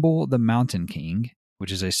Bramble the Mountain King,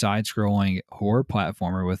 which is a side scrolling horror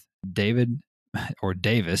platformer with David or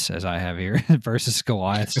Davis, as I have here, versus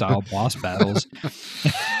Goliath style boss battles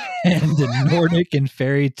and Nordic and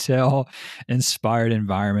fairy tale inspired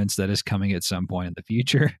environments that is coming at some point in the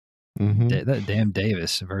future. That damn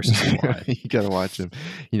Davis versus Sly. You gotta watch him.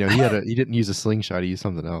 He didn't use a slingshot; he used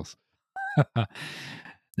something else.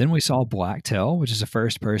 Then we saw Blacktail, which is a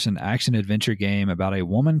first-person action-adventure game about a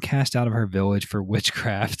woman cast out of her village for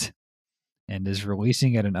witchcraft and is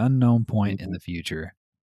releasing at an unknown point in the future.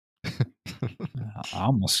 I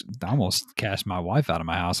almost cast my wife out of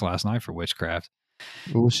my house last night for witchcraft.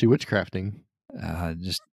 What was she witchcrafting?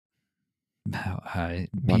 Just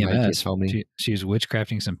PMS. She was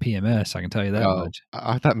witchcrafting some PMS. I can tell you that much.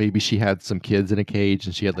 I thought maybe she had some kids in a cage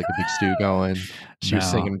and she had like a big stew going. She was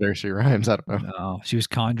singing nursery rhymes. I don't know. No, she was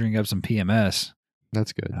conjuring up some PMS.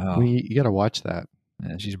 That's good. You got to watch that.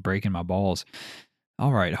 Yeah, she's breaking my balls.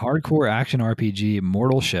 All right, hardcore action RPG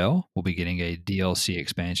Mortal Shell will be getting a DLC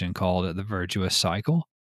expansion called The Virtuous Cycle.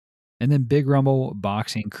 And then Big Rumble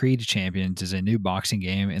Boxing Creed Champions is a new boxing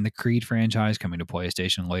game in the Creed franchise coming to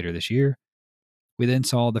PlayStation later this year. We then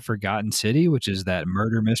saw The Forgotten City, which is that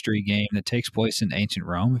murder mystery game that takes place in ancient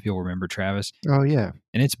Rome, if you'll remember, Travis. Oh, yeah.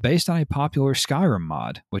 And it's based on a popular Skyrim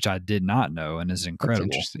mod, which I did not know and is incredible.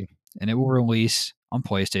 That's interesting. And it will release on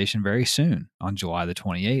PlayStation very soon, on July the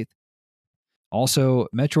 28th. Also,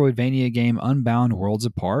 Metroidvania game Unbound Worlds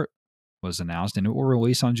Apart was announced, and it will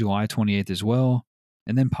release on July 28th as well.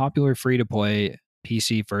 And then popular free-to-play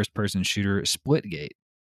PC first-person shooter Splitgate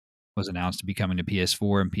was announced to be coming to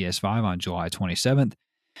PS4 and PS5 on July 27th.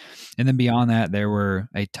 And then beyond that, there were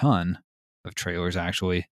a ton of trailers,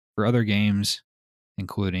 actually, for other games,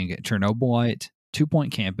 including Chernobylite, 2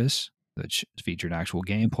 Point Campus, which featured actual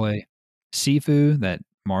gameplay, Sifu, that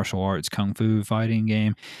martial arts kung fu fighting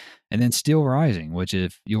game, and then Steel Rising, which,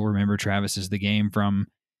 if you'll remember, Travis, is the game from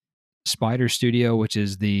Spider Studio, which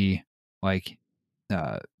is the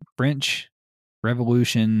French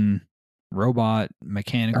Revolution robot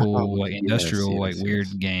mechanical industrial weird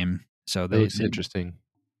game. So that's interesting.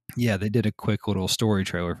 Yeah, they did a quick little story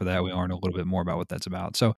trailer for that. We learned a little bit more about what that's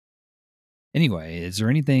about. So anyway, is there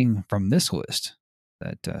anything from this list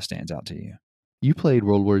that stands out to you? You played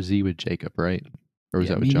World War Z with Jacob, right? Or was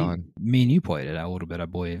that with John? Me and you played it a little bit, I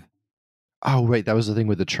believe. Oh, right. That was the thing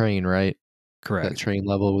with the train, right? Correct. That train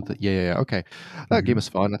level with the yeah. Okay. That game was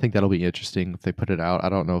fun. I think that'll be interesting if they put it out. I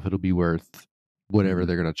don't know if it'll be worth whatever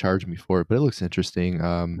they're going to charge me for it, but it looks interesting.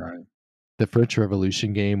 Right. The French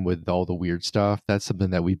Revolution game with all the weird stuff, that's something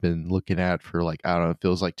that we've been looking at for I don't know, it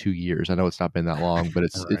feels like 2 years. I know it's not been that long, but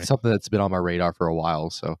it's Right. it's something that's been on my radar for a while.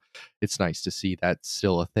 So it's nice to see that's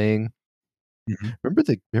still a thing. Remember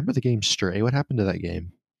the game Stray? What happened to that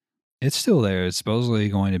game? It's still there. It's supposedly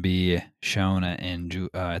going to be shown at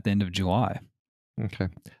the end of July. Okay.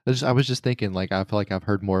 I was just thinking, I feel like I've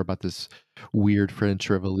heard more about this weird French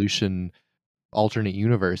Revolution alternate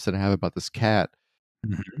universe than I have about this cat.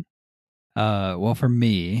 Well, for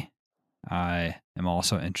me, I am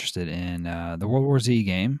also interested in the World War Z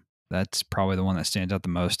game. That's probably the one that stands out the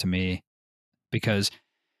most to me because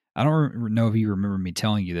I don't know if you remember me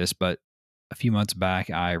telling you this, but a few months back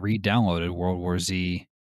I re-downloaded World War Z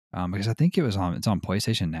because I think it's on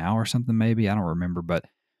PlayStation Now or something maybe. I don't remember, but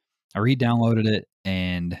I re-downloaded it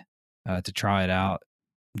and to try it out.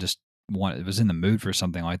 It was in the mood for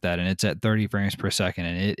something like that, and it's at 30 frames per second,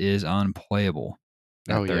 and it is unplayable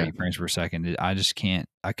at 30 frames per second. I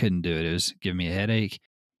couldn't do it. It was giving me a headache.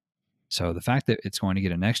 So the fact that it's going to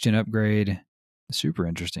get a next gen upgrade is super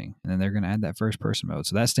interesting, and then they're going to add that first person mode,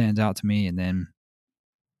 so that stands out to me. And then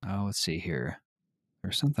let's see here,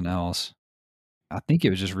 there's something else. I think it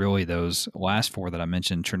was just really those last four that I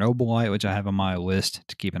mentioned: Chernobylite, which I have on my list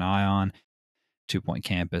to keep an eye on, 2 Point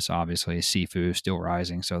Campus, obviously, Sifu, Steel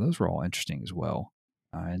Rising. So those were all interesting as well.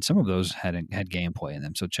 And some of those had gameplay in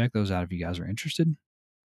them. So check those out if you guys are interested.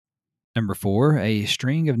 Number 4, a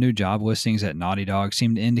string of new job listings at Naughty Dog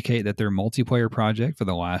seem to indicate that their multiplayer project for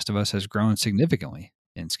The Last of Us has grown significantly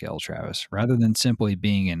in scale, Travis. Rather than simply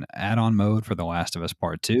being an add-on mode for The Last of Us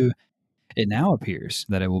Part 2, it now appears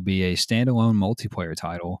that it will be a standalone multiplayer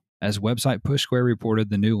title. As website Push Square reported,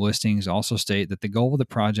 the new listings also state that the goal of the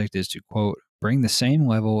project is to, quote, bring the same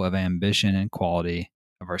level of ambition and quality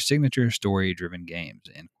of our signature story-driven games,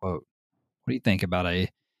 end quote. What do you think about a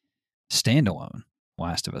standalone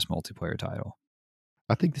Last of Us multiplayer title?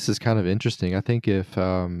 I think this is kind of interesting. I think if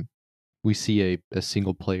we see a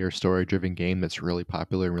single-player story-driven game that's really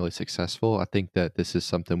popular and really successful, I think that this is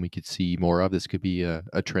something we could see more of. This could be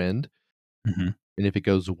a trend. And if it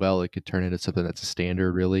goes well, it could turn into something that's a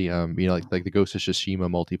standard, really. Like the Ghost of Tsushima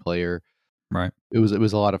multiplayer. Right. It was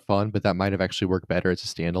a lot of fun, but that might have actually worked better as a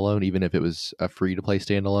standalone, even if it was a free to play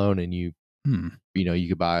standalone, and you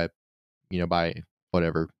could buy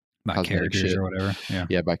whatever, buy characters or whatever.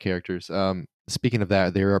 Yeah, buy characters. Speaking of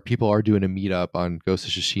that, people are doing a meetup on Ghost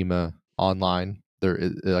of Tsushima online There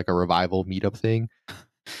is like a revival meetup thing.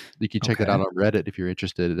 You can check that Okay. out on Reddit if you're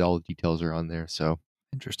interested. All the details are on there. So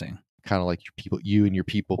Interesting. kind of like you and your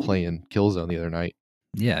people playing Killzone the other night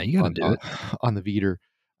Yeah, you got to on do it. on the Vita.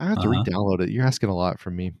 I have to Uh-huh. re-download it. You're asking a lot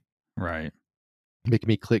from me, Right. making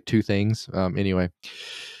me click two things. Anyway,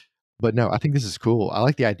 but no, I think this is cool. I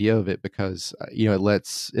like the idea of it because it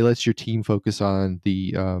lets your team focus on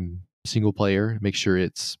the single player, make sure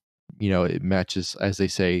it's it matches, as they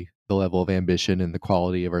say, the level of ambition and the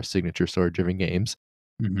quality of our signature story driven games.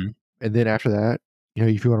 Mm-hmm. And then after that,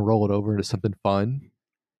 if you want to roll it over into something fun,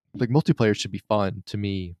 like multiplayer should be fun to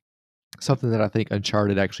me. Something that I think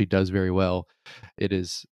Uncharted actually does very well. It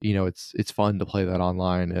is, it's fun to play that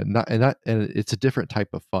online, and it's a different type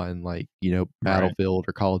of fun. Like Right. Battlefield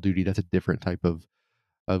or Call of Duty, that's a different type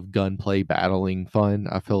of gunplay battling fun.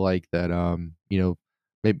 I feel like that,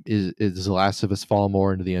 maybe is The Last of Us fall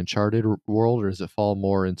more into the Uncharted world, or does it fall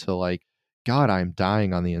more into like, God, I'm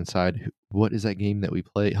dying on the inside? What is that game that we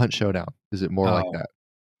play? Hunt Showdown. Is it more like Oh, that?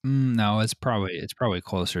 no, it's probably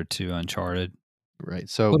closer to Uncharted. Right. A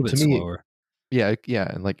So little to bit me, slower. yeah,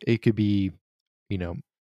 and like it could be, you know,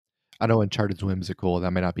 I know Uncharted's whimsical.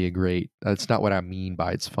 That might not be a great. That's not what I mean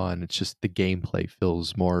by it's fun. It's just the gameplay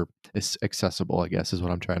feels more accessible, I guess, is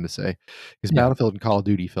what I'm trying to say. Because Yeah. Battlefield and Call of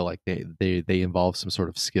Duty feel like they involve some sort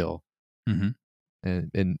of skill, Mm-hmm.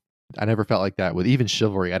 and I never felt like that with even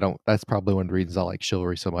Chivalry. I don't. That's probably one of the reasons I like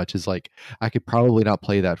Chivalry so much. Is like I could probably not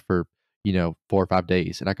play that for 4 or 5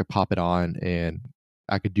 days, and I could pop it on and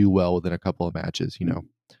I could do well within a couple of matches.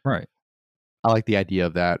 Right. I like the idea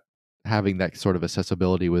of that, having that sort of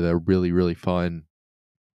accessibility with a really, really fun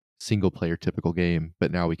single player typical game,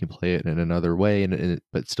 but now we can play it in another way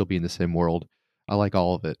but still be in the same world. I like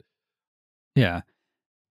all of it. Yeah.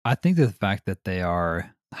 I think that the fact that they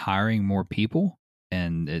are hiring more people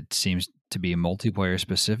and it seems to be multiplayer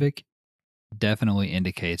specific definitely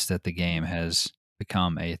indicates that the game has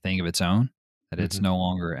become a thing of its own, that it's Hmm. no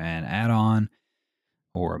longer an add-on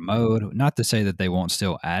or a mode. Not to say that they won't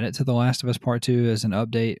still add it to The Last of Us Part 2 as an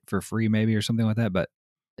update for free maybe or something like that, but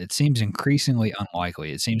it seems increasingly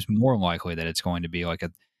unlikely. It seems more likely that it's going to be like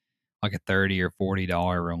a $30 or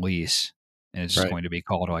 $40 release and it's just Right. going to be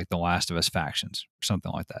called like The Last of Us Factions or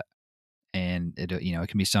something like that. And it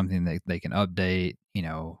can be something that they can update,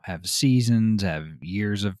 have seasons, have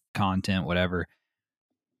years of content, whatever.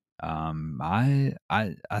 I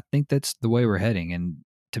think that's the way we're heading, and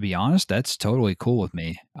to be honest, that's totally cool with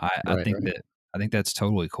me. I Right. think Right. that I think that's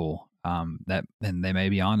totally cool. That and they may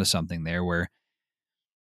be onto something there where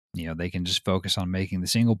they can just focus on making the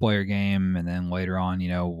single player game, and then later on,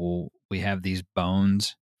 we have these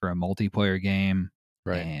bones for a multiplayer game,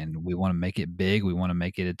 Right. and we want to make it big. We want to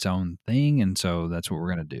make it its own thing, and so that's what we're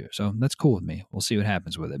gonna do. So that's cool with me. We'll see what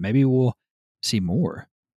happens with it. Maybe we'll see more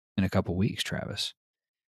in a couple weeks, Travis.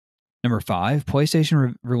 Number 5,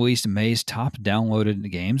 PlayStation released May's top downloaded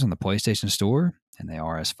games on the PlayStation Store, and they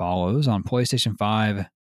are as follows. On PlayStation 5,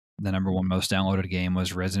 the number one most downloaded game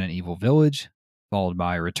was Resident Evil Village, followed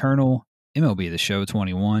by Returnal, MLB The Show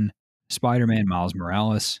 21, Spider Man Miles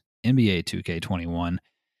Morales, NBA 2K21,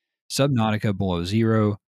 Subnautica Below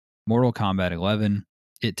Zero, Mortal Kombat 11,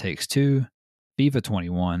 It Takes Two, FIFA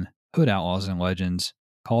 21, Hood Outlaws and Legends,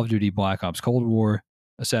 Call of Duty Black Ops Cold War,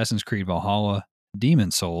 Assassin's Creed Valhalla,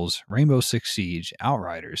 Demon Souls, Rainbow Six Siege,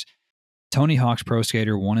 Outriders, Tony Hawk's Pro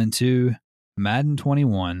Skater 1 and 2, Madden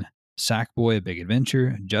 21, Sackboy A Big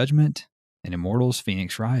Adventure, Judgment, and Immortals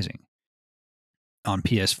Phoenix Rising. On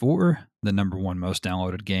PS4, the number one most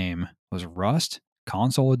downloaded game was Rust,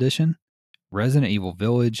 Console Edition, Resident Evil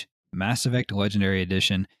Village, Mass Effect Legendary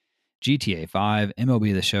Edition, GTA 5,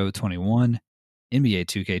 MLB The Show 21, NBA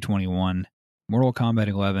 2K21, Mortal Kombat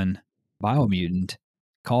 11, Biomutant,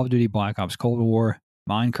 Call of Duty Black Ops Cold War,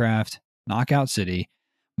 Minecraft, Knockout City,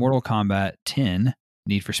 Mortal Kombat 10,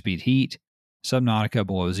 Need for Speed Heat, Subnautica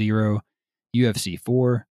Below Zero, UFC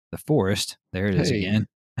 4, The Forest, there it is Hey. again,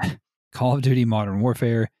 Call of Duty Modern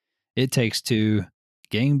Warfare, It Takes Two,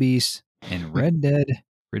 Gang Beasts, and Red Dead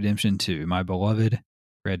Redemption 2, my beloved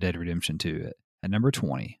Red Dead Redemption 2 at number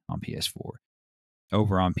 20 on PS4.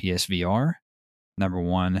 Over on PSVR, number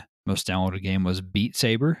one most downloaded game was Beat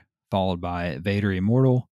Saber, followed by Vader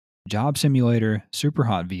Immortal, Job Simulator, Super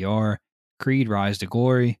Hot VR, Creed Rise to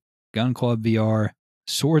Glory, Gun Club VR,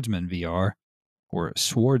 Swordsman VR, or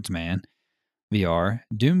Swordsman VR,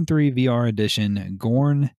 Doom 3 VR Edition,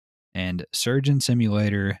 Gorn, and Surgeon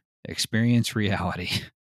Simulator Experience Reality.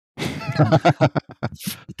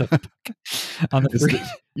 On the free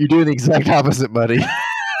You're doing the exact opposite, buddy.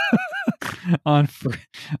 on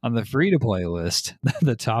the free to play list,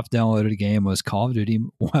 the top downloaded game was Call of Duty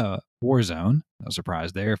Warzone. No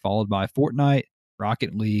surprise there, followed by Fortnite,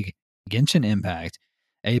 Rocket League, Genshin Impact,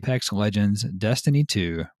 Apex Legends, Destiny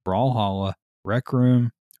 2, Brawlhalla, Rec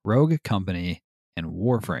Room, Rogue Company, and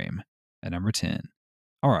Warframe at number 10.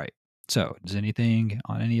 All right. So, does anything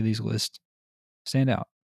on any of these lists stand out?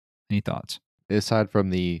 Any thoughts? Aside from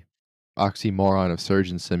the oxymoron of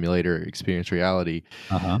Surgeon Simulator Experience Reality,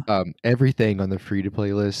 everything on the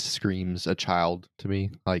free-to-play list screams a child to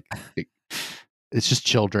me. Like, it's just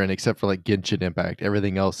children, except for like Genshin Impact.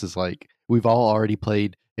 Everything else is like, we've all already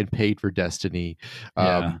played and paid for Destiny.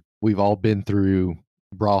 Yeah. We've all been through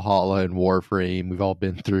Brawlhalla and Warframe. We've all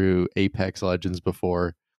been through Apex Legends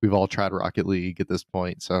before. We've all tried Rocket League at this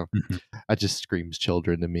point. So that just screams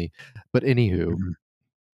children to me. But anywho,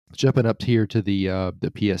 jumping up here to the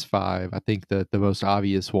PS5, I think that the most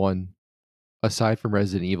obvious one, aside from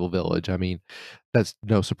Resident Evil Village, I mean, that's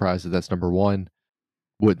no surprise that that's number one.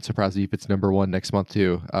 Wouldn't surprise me if it's number one next month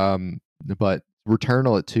too. But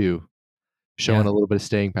Returnal at 2, showing a little bit of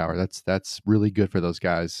staying power. That's really good for those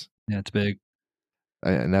guys. Yeah, it's big.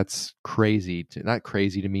 And that's crazy. Not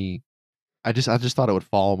crazy to me. I just thought it would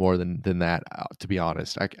fall more than that. To be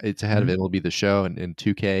honest, it's ahead of MLB The Show and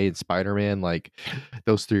 2K and Spider-Man. Like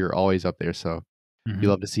those three are always up there. So you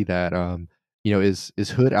love to see that. Is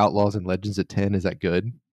Hood Outlaws and Legends at 10? Is that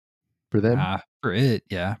good for them? For it,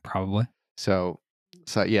 yeah, probably. So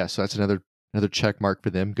that's another check mark for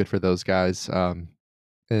them. Good for those guys.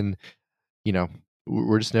 And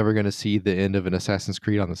we're just never going to see the end of an Assassin's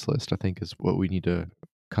Creed on this list, I think, is what we need to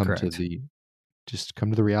come to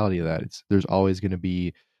the reality of that. There's always going to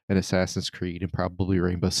be an Assassin's Creed and probably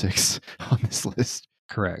Rainbow Six on this list.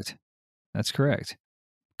 Correct. That's correct.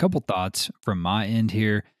 Couple thoughts from my end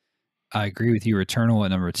here. I agree with you. Returnal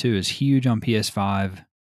at number 2 is huge on PS5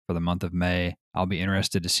 for the month of May. I'll be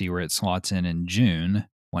interested to see where it slots in June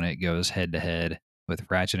when it goes head to head with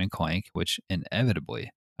Ratchet and Clank, which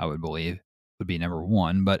inevitably, I would believe, would be number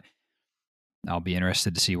 1. But I'll be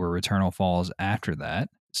interested to see where Returnal falls after that.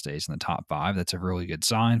 It stays in the top 5. That's a really good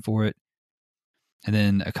sign for it. And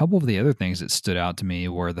then a couple of the other things that stood out to me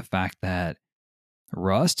were the fact that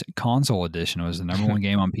Rust Console Edition was the number 1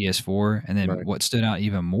 game on PS4. And then what stood out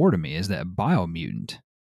even more to me is that Biomutant,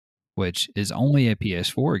 which is only a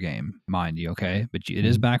PS4 game, mind you, okay? But it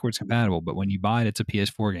is backwards compatible. But when you buy it, it's a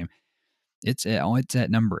PS4 game. It's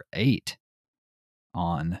at number 8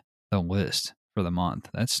 on the list for the month.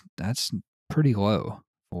 That's pretty low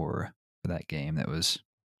for that game that was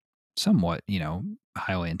somewhat,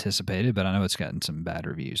 highly anticipated, but I know it's gotten some bad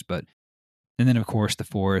reviews. And then, of course, The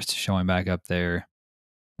Forest showing back up there.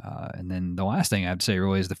 And then the last thing I'd say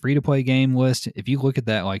really is the free-to-play game list. If you look at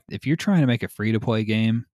that, like, if you're trying to make a free-to-play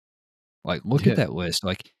game, like, look at that list.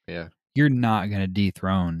 Like, you're not going to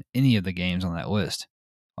dethrone any of the games on that list.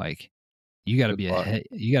 Like, you got to be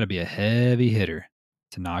a heavy hitter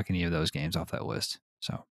to knock any of those games off that list.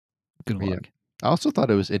 So, good luck. I also thought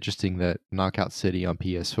it was interesting that Knockout City on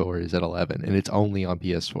PS4 is at 11, and it's only on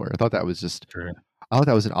PS4. I thought that was just true. I thought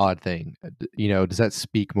that was an odd thing. Does that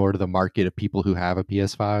speak more to the market of people who have a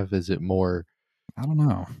PS5? Is it more? I don't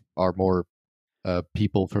know. Are more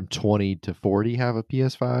people from 20 to 40 have a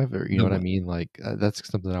PS5, or you know what I mean? Like that's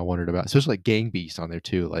something I wondered about. Especially like Gang Beast on there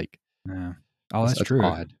too. Like, yeah. Oh, that's true.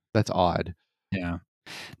 Odd. That's odd. Yeah.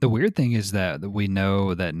 The weird thing is that we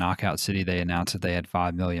know that Knockout City, they announced that they had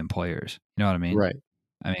 5 million players. You know what I mean? Right.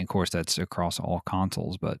 I mean, of course, that's across all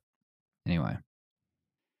consoles, but anyway.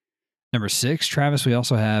 Number 6, Travis, we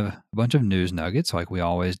also have a bunch of news nuggets like we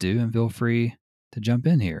always do, and feel free to jump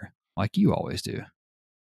in here like you always do.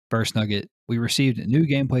 First nugget, we received new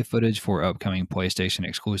gameplay footage for upcoming PlayStation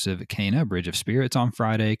exclusive Kena Bridge of Spirits on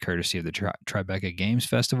Friday, courtesy of the Tribeca Games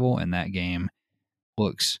Festival, and that game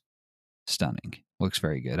looks stunning. Looks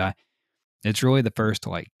very good. It's really the first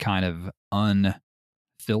like kind of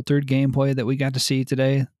unfiltered gameplay that we got to see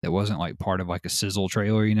today. That wasn't like part of like a sizzle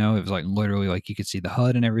trailer, It was like literally like you could see the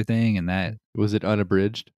HUD and everything, and that was it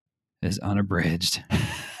unabridged. Is unabridged.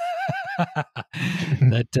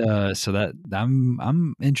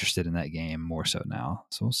 I'm interested in that game more so now.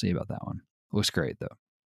 So we'll see about that one. Looks great though.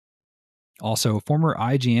 Also, former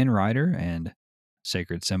IGN writer and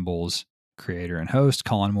Sacred Symbols creator and host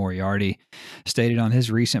Colin Moriarty stated on his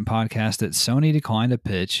recent podcast that Sony declined a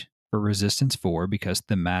pitch for Resistance 4 because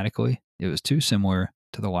thematically it was too similar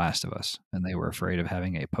to The Last of Us, and they were afraid of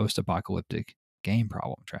having a post-apocalyptic game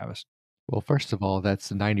problem, Travis. Well, first of all,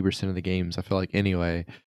 that's 90% of the games, I feel like, anyway.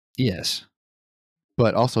 Yes.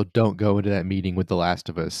 But also, don't go into that meeting with The Last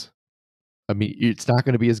of Us. I mean, it's not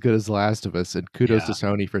going to be as good as The Last of Us, and kudos to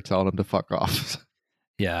Sony for telling them to fuck off.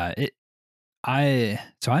 Yeah, I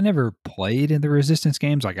never played in the Resistance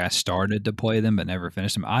games. Like I started to play them, but never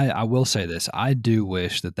finished them. I will say this: I do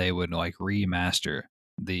wish that they would like remaster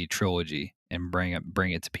the trilogy and bring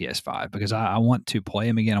it to PS5 because I want to play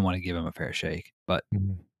them again. I want to give them a fair shake, but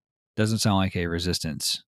doesn't sound like a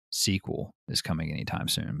Resistance sequel is coming anytime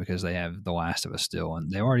soon because they have The Last of Us still,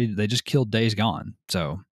 and they just killed Days Gone,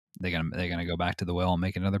 so they're gonna go back to the well and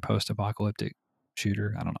make another post-apocalyptic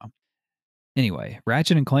shooter. I don't know. Anyway,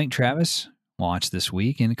 Ratchet and Clank Travis launched this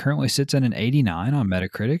week and currently sits at an 89 on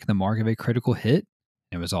Metacritic, the mark of a critical hit.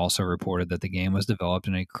 It was also reported that the game was developed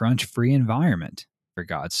in a crunch-free environment, for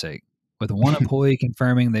God's sake, with one employee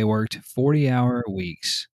confirming they worked 40-hour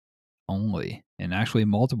weeks only, and actually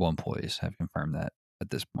multiple employees have confirmed that at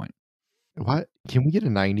this point. What can we get a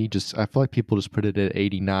 90? Just I feel like people just put it at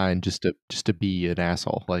 89 just to be an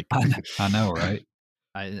asshole. Like I know, right?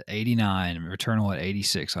 89, Returnal at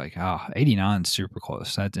 86. Like, 89 is super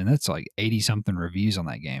close. That's like 80 something reviews on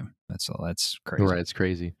that game. That's crazy. Right, it's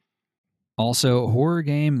crazy. Also, horror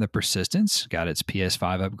game The Persistence got its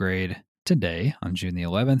PS5 upgrade today on June the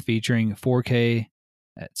 11th, featuring 4K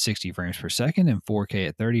at 60 frames per second and 4K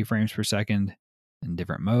at 30 frames per second in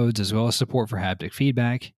different modes, as well as support for haptic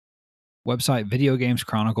feedback. Website Video Games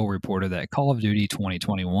Chronicle reported that Call of Duty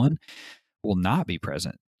 2021 will not be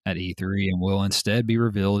present at E3 and will instead be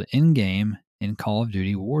revealed in-game in Call of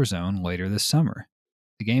Duty Warzone later this summer.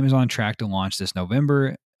 The game is on track to launch this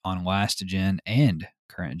November on last-gen and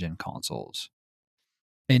current-gen consoles.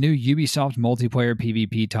 A new Ubisoft multiplayer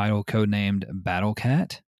PvP title codenamed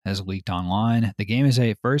Battlecat has leaked online. The game is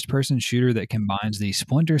a first-person shooter that combines the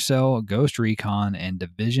Splinter Cell, Ghost Recon, and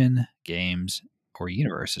Division games, or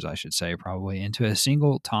universes, I should say, probably, into a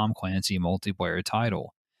single Tom Clancy multiplayer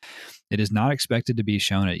title. It is not expected to be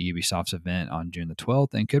shown at Ubisoft's event on June the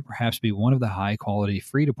 12th and could perhaps be one of the high-quality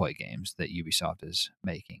free-to-play games that Ubisoft is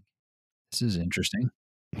making. This is interesting.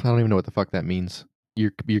 I don't even know what the fuck that means.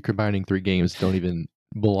 You're combining 3 games don't even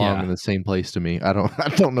belong in the same place to me. I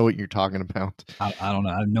don't know what you're talking about. I don't know.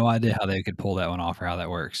 I have no idea how they could pull that one off or how that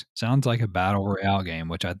works. Sounds like a battle royale game,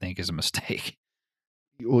 which I think is a mistake.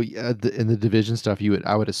 Well, yeah, in the Division stuff,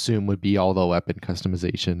 I would assume would be all the weapon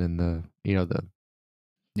customization and the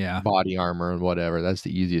body armor and whatever. That's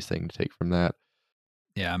the easiest thing to take from that.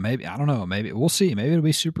 Yeah, maybe. I don't know. Maybe we'll see. Maybe it'll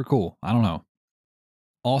be super cool. I don't know.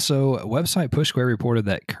 Also, website Push Square reported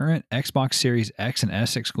that current Xbox Series X and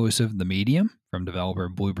S exclusive The Medium from developer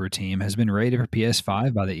Bloober Team has been rated for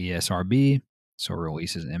PS5 by the ESRB, so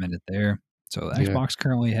release is imminent there. So Xbox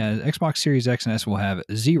currently has Xbox Series X and S will have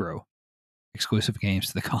 0 exclusive games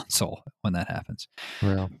to the console when that happens.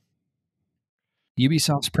 Well,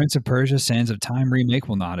 Ubisoft's Prince of Persia Sands of Time remake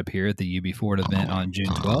will not appear at the Ubi Forward event on June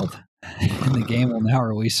 12th, and the game will now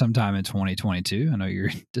release sometime in 2022. I know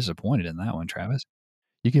you're disappointed in that one, Travis.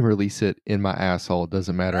 You can release it in my asshole. It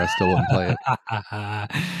doesn't matter. I still wouldn't play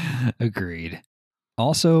it. Agreed.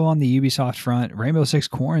 Also on the Ubisoft front, Rainbow Six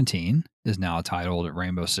Quarantine is now titled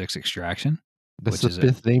Rainbow Six Extraction. That's the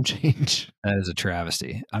 5th name change. That is a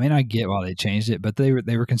travesty. I mean, I get why they changed it, but they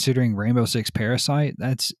were considering Rainbow Six Parasite.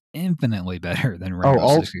 That's infinitely better than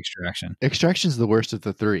Rainbow Six Extraction. Extraction's the worst of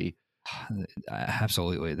the 3.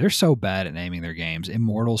 Absolutely. They're so bad at naming their games.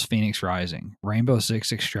 Immortals, Phoenix Rising, Rainbow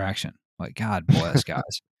Six Extraction. Like, God bless,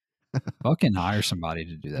 guys. Fucking hire somebody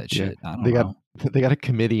to do that shit. I don't know. They got a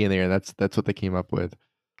committee in there, and that's what they came up with.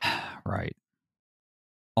 Right.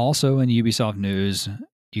 Also in Ubisoft news,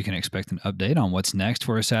 you can expect an update on what's next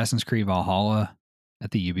for Assassin's Creed Valhalla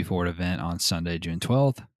at the Ubi Forward event on Sunday, June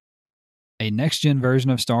 12th. A next-gen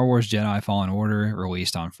version of Star Wars Jedi Fallen Order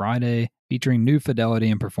released on Friday, featuring new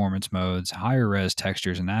fidelity and performance modes, higher res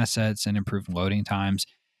textures and assets, and improved loading times.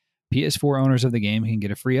 PS4 owners of the game can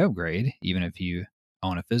get a free upgrade, even if you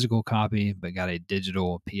own a physical copy but got a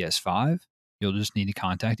digital PS5. You'll just need to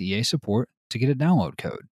contact EA support to get a download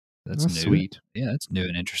code. That's new. Sweet. Yeah, that's new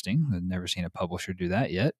and interesting. I've never seen a publisher do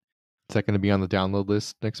that yet. Is that going to be on the download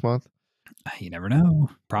list next month? You never know.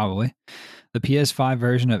 Probably. The PS5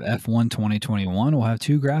 version of F1 2021 will have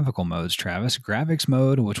 2 graphical modes, Travis. Graphics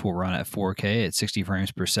mode, which will run at 4K at 60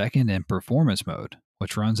 frames per second, and performance mode,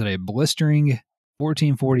 which runs at a blistering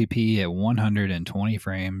 1440p at 120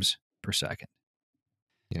 frames per second.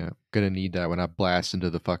 Yeah, I'm going to need that when I blast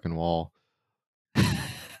into the fucking wall.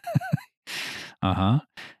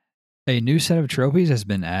 A new set of trophies has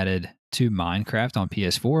been added to Minecraft on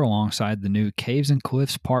PS4 alongside the new Caves and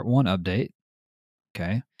Cliffs Part 1 update.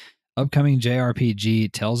 Okay. Upcoming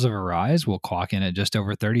JRPG Tales of Arise will clock in at just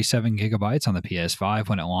over 37 gigabytes on the PS5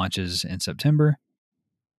 when it launches in September.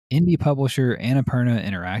 Indie publisher Annapurna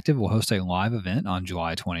Interactive will host a live event on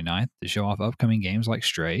July 29th to show off upcoming games like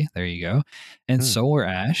Stray, there you go, and Solar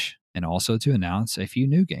Ash, and also to announce a few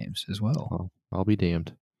new games as well. Well, I'll be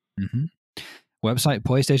damned. Mm-hmm. Website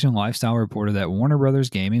PlayStation Lifestyle reported that Warner Brothers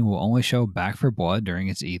Gaming will only show Back 4 Blood during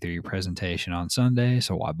its E3 presentation on Sunday,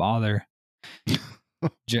 so why bother?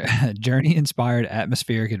 Journey-inspired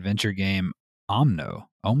atmospheric adventure game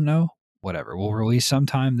Omno, whatever, will release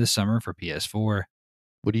sometime this summer for PS4.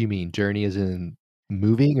 What do you mean? Journey is in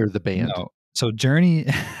moving or the band? No. So Journey,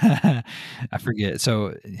 I forget.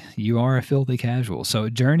 So you are a filthy casual. So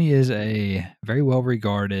Journey is a very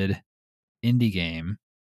well-regarded indie game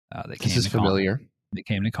This is familiar. That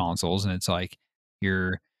came to consoles, and it's like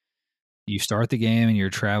you start the game and you're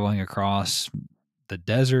traveling across the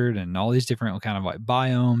desert and all these different kind of like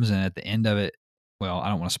biomes, and at the end of it, well, I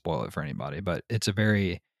don't want to spoil it for anybody, but it's a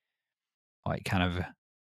very like kind of,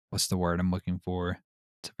 what's the word I'm looking for?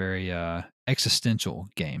 It's a very existential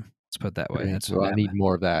game. Let's put it that way. That's I need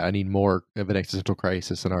more of that. I need more of an existential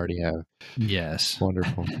crisis than I already have. Yes.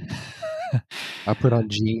 Wonderful. I put on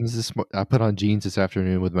jeans this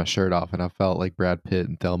afternoon with my shirt off, and I felt like Brad Pitt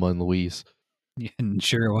and Thelma and Louise. And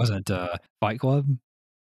sure it wasn't Fight Club?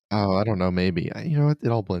 Oh, I don't know. Maybe. You know what? It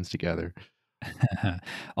all blends together.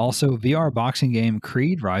 Also, VR boxing game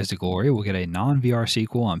Creed Rise to Glory will get a non-VR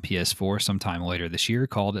sequel on PS4 sometime later this year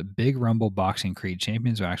called Big Rumble Boxing Creed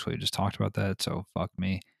Champions. We actually just talked about that, so fuck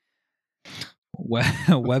me.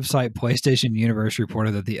 Website PlayStation Universe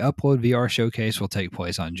reported that the Upload VR showcase will take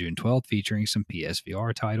place on June 12th, featuring some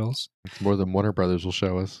PSVR titles. It's more than Warner Brothers will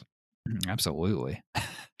show us. Absolutely.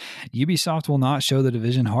 Ubisoft will not show The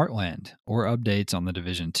Division Heartland or updates on The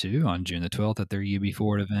Division 2 on June the 12th at their Ubi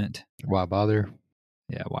Forward event. Why bother?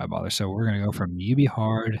 Yeah, why bother? So we're going to go from Ubi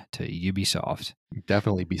Hard to Ubisoft.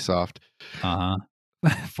 Definitely be soft. Uh-huh.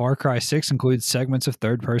 Far Cry 6 includes segments of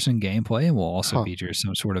third-person gameplay and will also feature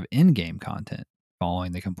some sort of in-game content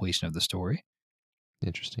following the completion of the story.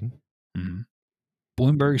 Interesting. Mm-hmm.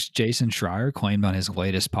 Bloomberg's Jason Schreier claimed on his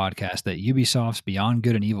latest podcast that Ubisoft's Beyond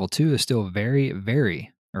Good and Evil 2 is still very,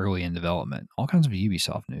 very early in development. All kinds of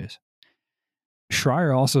Ubisoft news.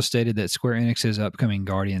 Schreier also stated that Square Enix's upcoming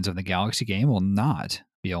Guardians of the Galaxy game will not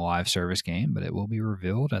be a live service game, but it will be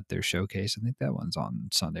revealed at their showcase. I think that one's on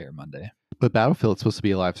Sunday or Monday. But Battlefield's supposed to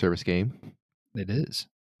be a live service game. It is.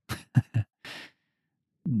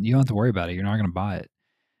 You don't have to worry about it. You're not going to buy it.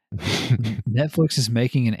 Netflix is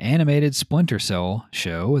making an animated Splinter Cell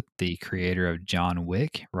show with the creator of John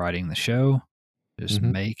Wick writing the show. Just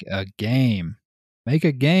make a game. Make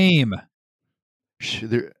a game.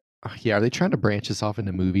 Yeah, are they trying to branch this off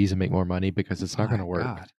into movies and make more money? Because it's not going to work.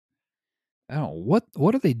 God. I don't know.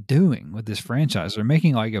 What are they doing with this franchise? They're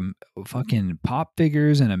making like a fucking pop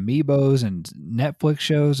figures and amiibos and Netflix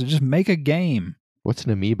shows. So just make a game. What's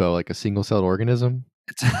an amiibo? Like a single-celled organism?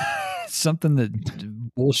 It's something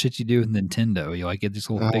that bullshit you do with Nintendo. You like get these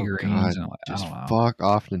little figurines. And just fuck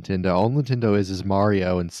off, Nintendo. All Nintendo is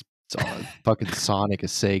Mario and fucking Sonic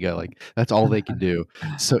is Sega. Like that's all they can do.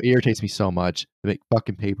 So it irritates me so much. They make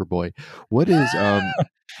fucking Paperboy. What is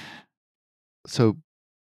So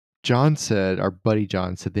our buddy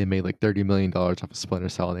John said they made like $30 million off of Splinter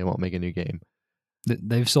Cell and they won't make a new game.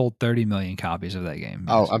 They've sold 30 million copies of that game.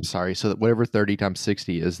 Oh, I'm sorry. So whatever 30 times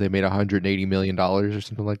 60 is, they made $180 million or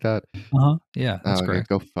something like that. Yeah, that's correct.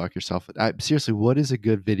 Go fuck yourself. Seriously, what is a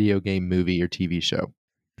good video game, movie, or TV show?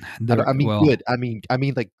 Good. I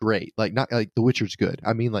mean, like great. Like not like The Witcher's good.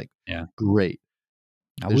 I mean, like great.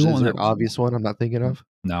 Is there an obvious one I'm not thinking of?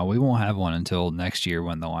 No, we won't have one until next year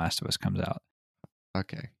when The Last of Us comes out.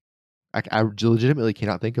 Okay. I legitimately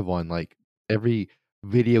cannot think of one. Like every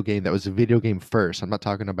video game that was a video game first. I'm not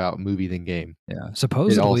talking about movie then game. Yeah.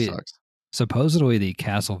 It all sucks. Supposedly the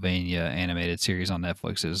Castlevania animated series on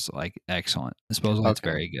Netflix is like excellent. Supposedly it's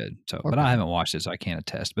very good. So, but I haven't watched it, so I can't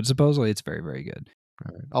attest. But supposedly it's very, very good.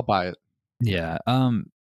 All right. I'll buy it. Yeah.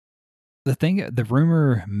 The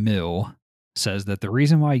rumor mill says that the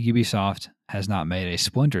reason why Ubisoft has not made a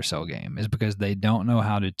Splinter Cell game is because they don't know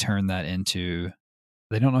how to turn that into.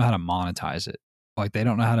 They don't know how to monetize it. Like they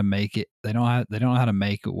don't know how to make it. They don't know how to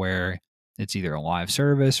make it where it's either a live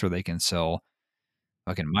service or they can sell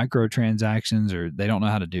fucking microtransactions, or they don't know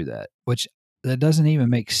how to do that. Which that doesn't even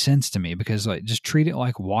make sense to me because like just treat it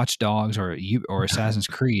like Watch Dogs or Assassin's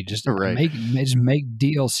Creed. Just make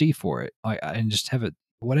DLC for it, like and just have it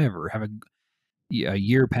whatever. Have a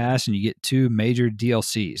year pass and you get 2 major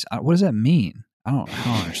DLCs. What does that mean? I don't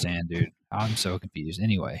understand, dude. I'm so confused.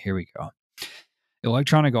 Anyway, here we go.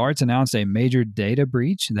 Electronic Arts announced a major data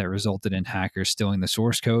breach that resulted in hackers stealing the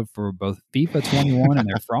source code for both FIFA 21 and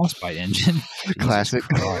their Frostbite engine. Classic.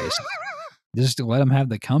 Just to let them have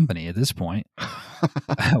the company at this point.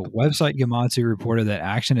 Website Gematsu reported that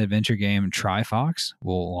action adventure game Trifox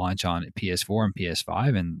will launch on PS4 and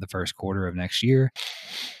PS5 in the first quarter of next year.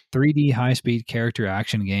 3D high-speed character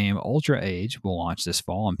action game Ultra Age will launch this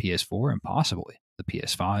fall on PS4 and possibly the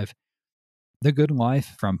PS5. The Good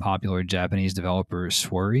Life from popular Japanese developer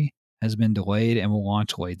Swery has been delayed and will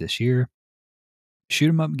launch late this year. Shoot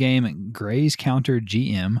 'em up game Gray's Counter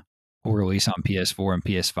GM will release on PS4 and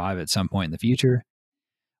PS5 at some point in the future.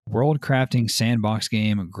 World crafting sandbox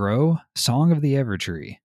game Grow Song of the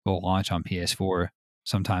Evertree will launch on PS4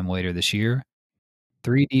 sometime later this year.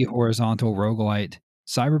 3D horizontal roguelite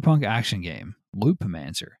cyberpunk action game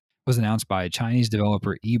Loopmancer was announced by Chinese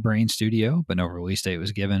developer eBrain Studio, but no release date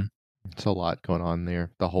was given. It's a lot going on there.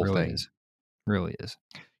 The whole Really thing is. Really is.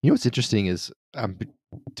 You know what's interesting is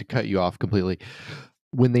to cut you off completely.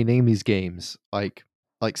 When they name these games, like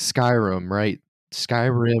Skyrim, right?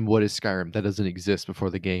 Skyrim, what is Skyrim? That doesn't exist before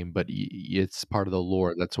the game, but it's part of the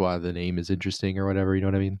lore. That's why the name is interesting or whatever. You know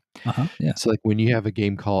what I mean? Yeah. So like when you have a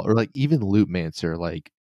game called, or like even Loopmancer,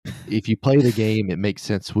 like if you play the game, it makes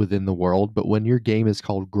sense within the world. But when your game is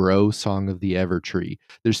called Grow Song of the Evertree,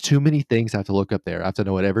 there's too many things I have to look up there. I have to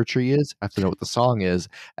know what Evertree is, I have to know what the song is,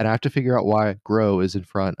 and I have to figure out why Grow is in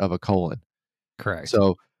front of a colon. Correct.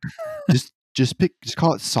 So just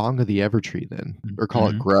call it Song of the Evertree then, or call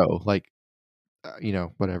it Grow. Like,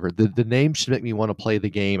 whatever. The name should make me want to play the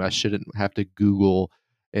game. I shouldn't have to Google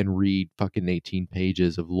and read fucking 18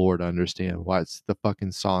 pages of lore to understand why it's the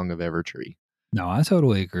fucking Song of Evertree. No, I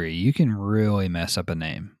totally agree. You can really mess up a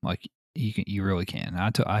name. Like you really can.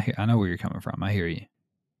 I know where you're coming from. I hear you.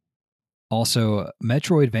 Also,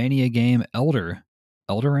 Metroidvania game Elderand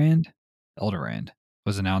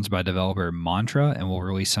was announced by developer Mantra and will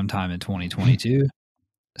release sometime in 2022.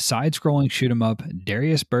 Side-scrolling shoot 'em up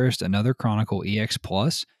Darius Burst Another Chronicle EX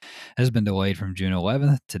Plus has been delayed from June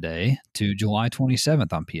 11th today to July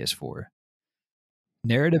 27th on PS4.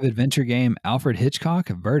 Narrative adventure game Alfred Hitchcock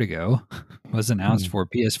Vertigo was announced for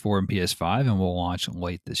PS4 and PS5 and will launch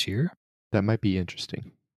late this year. That might be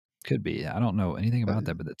interesting. Could be. I don't know anything about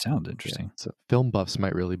that, but that sounds interesting. Yeah, so film buffs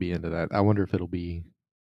might really be into that. I wonder if it'll be.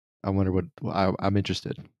 I wonder what I'm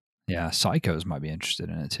interested. Yeah, psychos might be interested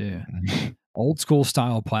in it too. Old school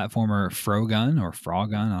style platformer Frogun,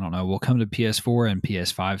 I don't know, will come to PS4 and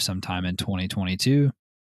PS5 sometime in 2022.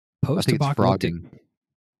 Post-apocalyptic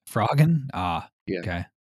Froggen? Ah, yeah. Okay.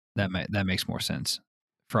 That makes more sense.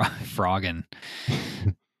 Froggen.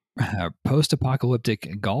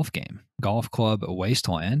 Post-apocalyptic golf game, Golf Club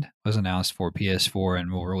Wasteland, was announced for PS4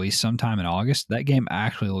 and will release sometime in August. That game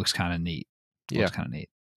actually looks kind of neat. Looks kind of neat.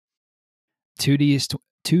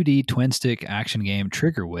 2D twin stick action game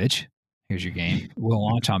Trigger Witch, here's your game, will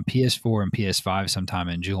launch on PS4 and PS5 sometime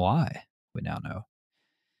in July. We now know.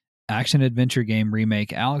 Action adventure game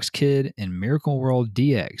remake Alex Kidd in Miracle World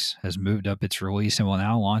DX has moved up its release and will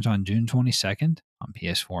now launch on June 22nd on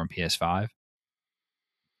PS4 and PS5.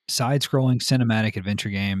 Side-scrolling cinematic adventure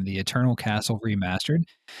game The Eternal Castle Remastered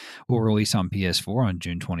will release on PS4 on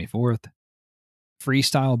June 24th.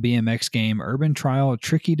 Freestyle BMX game Urban Trial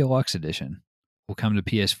Tricky Deluxe Edition will come to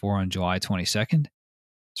PS4 on July 22nd.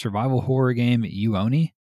 Survival horror game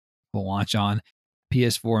Uoni will launch on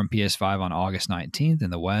PS4 and PS5 on August 19th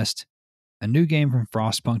in the West. A new game from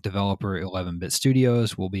Frostpunk developer 11-Bit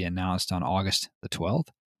Studios will be announced on August the 12th.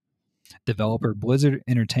 Developer Blizzard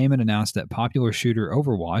Entertainment announced that popular shooter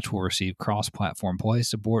Overwatch will receive cross-platform play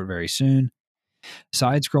support very soon.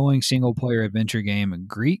 Side-scrolling single-player adventure game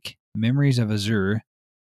Greek Memories of Azure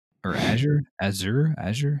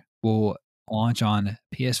will launch on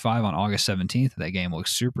PS5 on August 17th. That game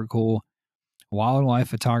looks super cool. Wildlife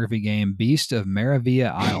photography game Beast of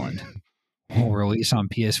Maravilla Island will release on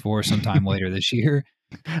PS4 sometime later this year.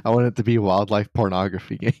 I want it to be a wildlife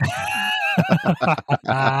pornography game.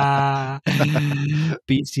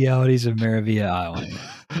 Bestialities of Maravilla Island.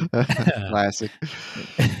 Classic.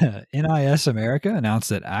 NIS America announced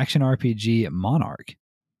that action RPG Monarch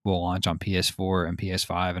will launch on PS4 and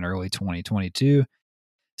PS5 in early 2022.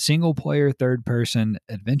 Single-player third-person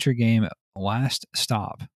adventure game Last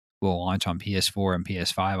Stop will launch on PS4 and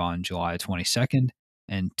PS5 on July 22nd.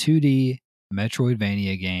 And 2D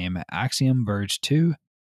Metroidvania game Axiom Verge 2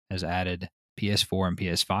 has added PS4 and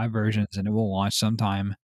PS5 versions, and it will launch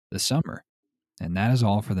sometime this summer. And that is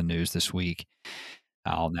all for the news this week.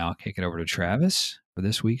 I'll now kick it over to Travis for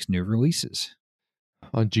this week's new releases.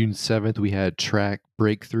 On June 7th, we had Track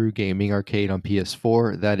Breakthrough Gaming Arcade on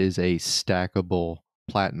PS4. That is a stackable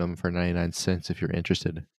platinum for 99 cents if you're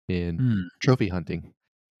interested in trophy hunting.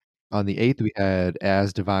 On the 8th, we had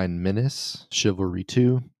As Divine Menace, Chivalry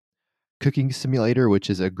 2. Cooking Simulator, which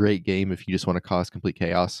is a great game if you just want to cause complete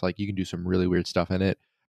chaos. Like you can do some really weird stuff in it.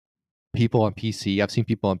 People on PC, I've seen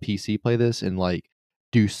people on PC play this and like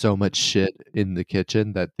do so much shit in the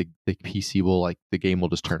kitchen that the PC will like the game will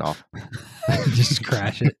just turn off. Just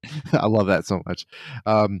crash it. I love that so much.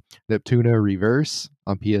 Neptuna Reverse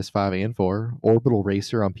on PS5 and 4, Orbital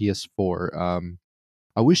Racer on PS4.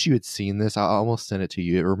 I wish you had seen this. I almost sent it to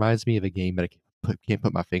you. It reminds me of a game, but I can't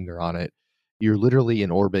put my finger on it. You're literally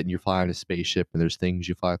in orbit and you're flying a spaceship, and there's things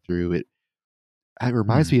you fly through. It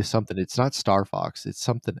reminds me of something. It's not Star Fox. It's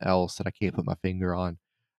something else that I can't put my finger on.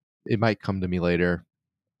 It might come to me later.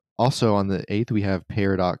 Also, on the 8th, we have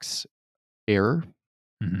Paradox Error.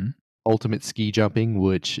 Mm-hmm. Ultimate Ski Jumping,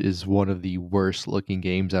 which is one of the worst looking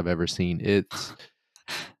games I've ever seen. It's,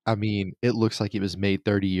 I mean, it looks like it was made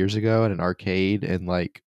 30 years ago at an arcade, and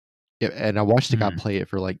like, and I watched a guy play it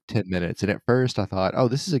for like 10 minutes. And at first I thought, oh,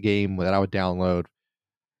 this is a game that I would download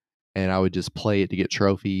and I would just play it to get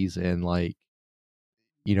trophies. And like,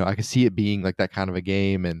 you know, I could see it being like that kind of a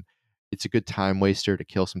game, and it's a good time waster to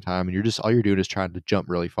kill some time. And you're just, all you're doing is trying to jump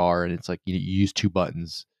really far. And it's like, you use 2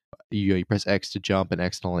 buttons. You press X to jump and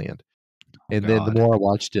X to land. And then the more I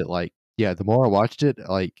watched it, like, the more I watched it,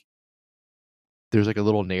 like, there's like a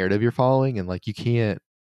little narrative you're following, and like,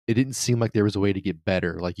 it didn't seem like there was a way to get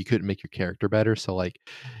better. Like, you couldn't make your character better. So like,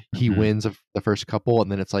 he wins the first couple,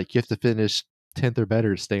 and then it's like, you have to finish 10th or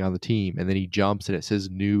better to stay on the team. And then he jumps and it says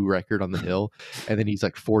new record on the hill. And then he's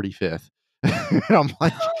like 45th. And I'm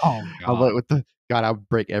like, oh God. I'm like, what the God, I would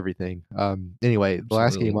break everything. Anyway, the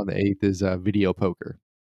last game on the 8th is Video Poker.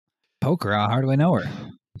 Poker, how do I know her?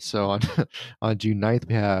 So on June 9th,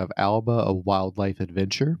 we have Alba, a wildlife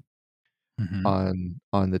adventure. On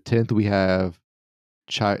the 10th, we have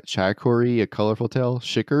Chicory, a colorful tale.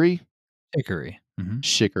 Shikari?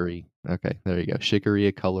 Shikari. Okay, there you go. Shikari,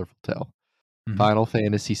 a colorful tale. Final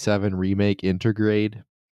Fantasy VII Remake Intergrade.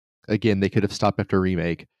 Again, they could have stopped after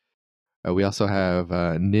remake. We also have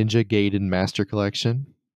Ninja Gaiden Master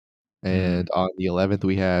Collection. And on the 11th,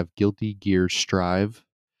 we have Guilty Gear Strive,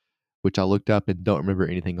 which I looked up and don't remember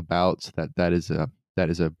anything about. So that is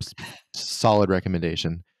a solid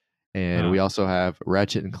recommendation. And we also have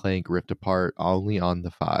Ratchet and Clank Rift Apart, only on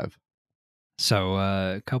the 5. So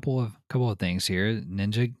a couple of things here.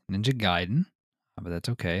 Ninja Gaiden, but that's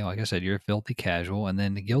okay. Like I said, you're a filthy casual, and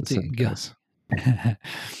then the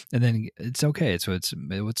and then it's okay. It's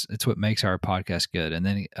what makes our podcast good. And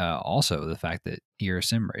then also the fact that you're a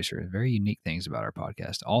sim racer, very unique things about our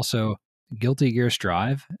podcast. Also, Guilty Gear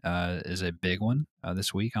Strive is a big one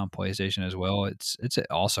this week on PlayStation as well. It's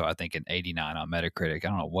also, I think, an 89 on Metacritic. I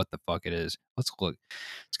don't know what the fuck it is. Let's look.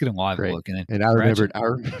 Let's get a live look. And I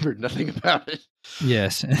remembered nothing about it.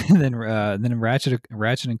 Yes, and then Ratchet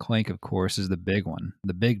and Clank, of course, is the big one,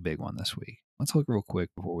 the big one this week. Let's look real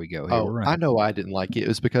quick before we go here. Oh, I know why I didn't like it. It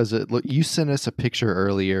was because look, you sent us a picture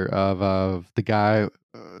earlier of the guy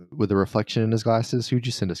with the reflection in his glasses. Who'd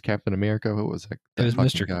you send us? Captain America? What was that? It was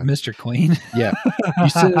Mr. Clean. Yeah, you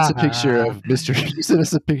sent us a picture of Mr. You sent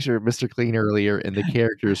us a picture of Mr. Clean earlier, and the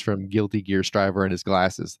characters from Guilty Gear Strive are in his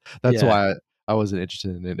glasses. That's why I wasn't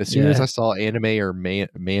interested in it. As soon as I saw anime or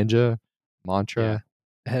mantra,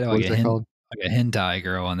 had like a hentai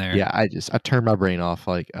girl on there. Yeah, I turned my brain off.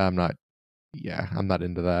 Like, I'm not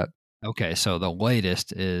into that. Okay, so the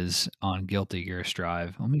latest is on Guilty Gear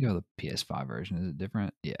Strive. Let me go to the PS5 version. Is it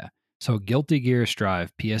different? Yeah. So Guilty Gear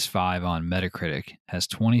Strive PS5 on Metacritic has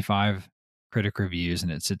 25 critic reviews,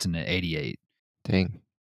 and it sits in at 88. Dang.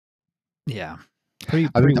 Yeah. Pretty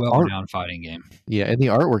well-renowned fighting game. Yeah, and the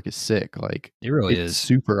artwork is sick. Like, it really is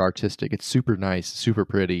super artistic. It's super nice, super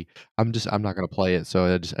pretty. I'm not gonna play it, so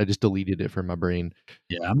I just deleted it from my brain.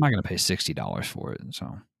 Yeah, I'm not gonna pay $60 for it.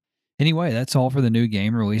 So anyway, that's all for the new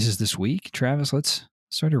game releases this week. Travis, let's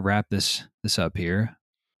start to wrap this up here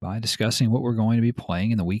by discussing what we're going to be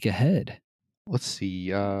playing in the week ahead. Let's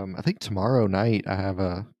see. I think tomorrow night I have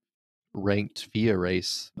a ranked FIA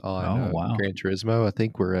race on Gran Turismo. I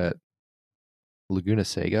think we're at Laguna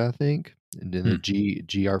Seca, I think, and then the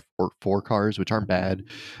GR4 cars, which aren't bad.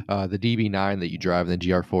 The DB9 that you drive, and the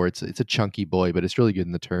GR4, it's a chunky boy, but it's really good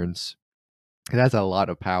in the turns. It has a lot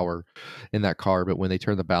of power in that car, but when they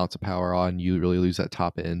turn the balance of power on, you really lose that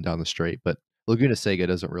top end down the straight. But Laguna Seca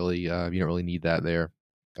doesn't really, you don't really need that there.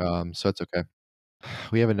 So it's okay.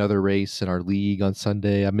 We have another race in our league on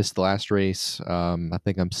Sunday. I missed the last race. I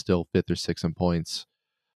think I'm still 5th or 6th in points.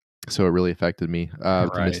 So it really affected me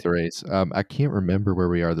to miss the race. I can't remember where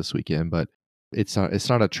we are this weekend, but it's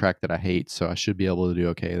not a track that I hate, so I should be able to do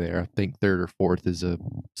okay there. I think 3rd or 4th is a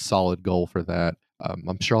solid goal for that.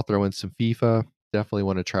 I'm sure I'll throw in some FIFA. Definitely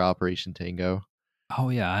want to try Operation Tango. Oh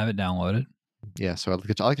yeah, I have it downloaded. Yeah, so I'd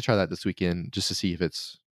like to try that this weekend just to see if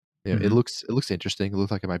it's it Mm-hmm. looks interesting. It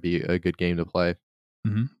looks like it might be a good game to play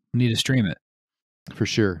Mm-hmm. Need to stream it. for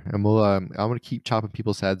sure. And I'm gonna keep chopping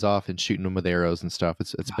people's heads off and shooting them with arrows and stuff.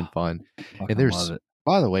 It's been fun. And Fucking love there's it.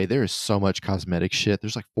 by the way, there is so much cosmetic shit.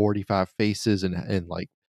 There's like 45 faces and like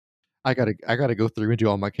I gotta go through and do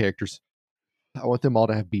all my characters. I want them all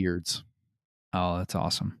to have beards. Oh, that's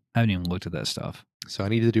awesome. I haven't even looked at that stuff. So I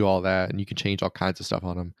need to do all that, and you can change all kinds of stuff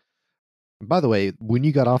on them. By the way, when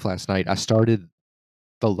you got off last night, I started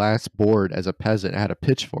the last board as a peasant. I had a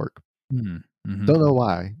pitchfork. Mm-hmm. Don't know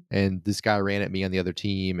why. And this guy ran at me on the other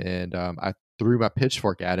team, and I threw my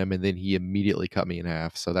pitchfork at him, and then he immediately cut me in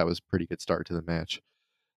half. So that was a pretty good start to the match.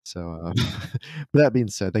 So, but that being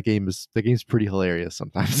said, the game's pretty hilarious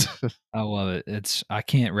sometimes. I love it. I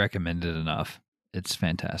can't recommend it enough. It's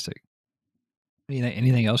fantastic.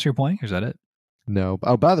 Anything else you're playing? Or is that it? No.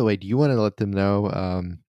 Oh, by the way, do you want to let them know?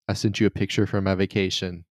 I sent you a picture from my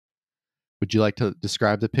vacation. Would you like to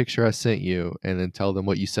describe the picture I sent you and then tell them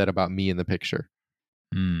what you said about me in the picture?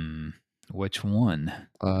 Which one?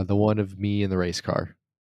 The one of me in the race car.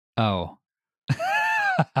 Oh.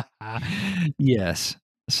 Yes.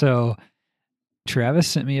 So Travis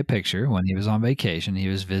sent me a picture when he was on vacation. He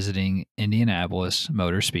was visiting Indianapolis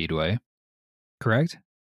Motor Speedway. Correct?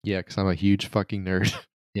 Yeah, because I'm a huge fucking nerd.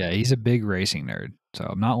 Yeah, he's a big racing nerd. So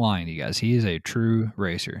I'm not lying to you guys. He is a true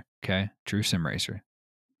racer. Okay, true sim racer.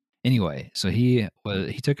 Anyway, so he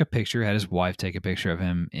took a picture, had his wife take a picture of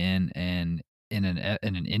him in an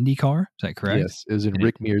Indy car. Is that correct? Yes, it was in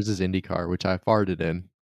Rick Mears' Indy car, which I farted in.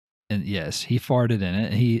 And yes, he farted in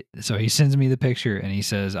it. He sends me the picture and he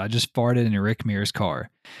says, "I just farted in a Rick Mears car."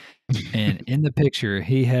 And in the picture,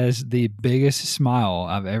 he has the biggest smile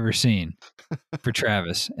I've ever seen for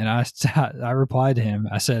Travis. And I replied to him.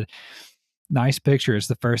 I said, "Nice picture. It's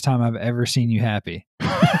the first time I've ever seen you happy."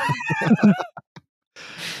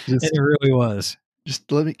 And it really was.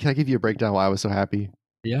 Can I give you a breakdown why I was so happy?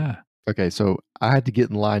 Yeah. Okay, so I had to get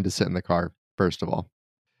in line to sit in the car, first of all.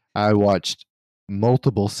 I watched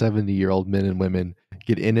multiple 70-year-old men and women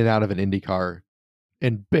get in and out of an Indy car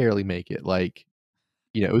and barely make it. Like,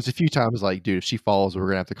 it was a few times like, dude, if she falls, we're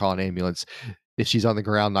gonna have to call an ambulance. If she's on the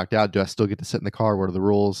ground knocked out, do I still get to sit in the car? What are the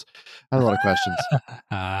rules? I had a lot of questions.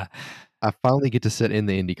 I finally get to sit in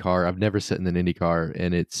the Indy car. I've never sit in an Indy car,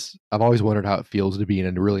 and I've always wondered how it feels to be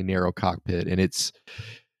in a really narrow cockpit, and it's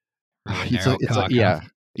Huh?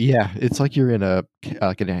 Yeah, it's like you're in a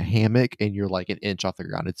hammock and you're like an inch off the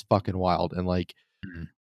ground. It's fucking wild, and like Mhm.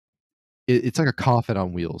 it's like a coffin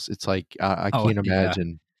on wheels. It's like I Oh can't yeah,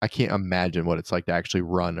 imagine. I can't imagine what it's like to actually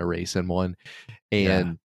run a race in one. yeah.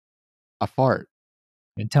 And I fart.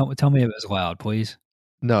 And tell me if it was loud, please.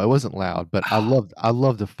 No, it wasn't loud, but I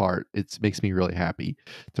love to fart. It makes me really happy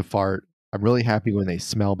to fart. I'm really happy when they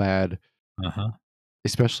smell bad, Uh-huh.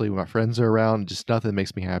 especially when my friends are around. Just nothing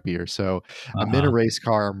makes me happier. So I'm in a Uh-huh. race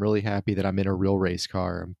car. I'm really happy that I'm in a real race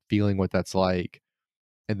car. I'm feeling what that's like.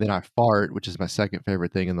 And then I fart, which is my second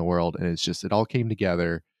favorite thing in the world. And it's just it all came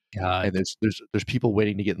together. And God. there's people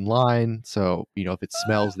waiting to get in line. So, if it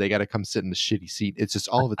smells, they gotta come sit in the shitty seat. It's just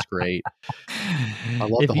all of it's great. I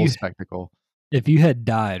love the If whole you spectacle. if you had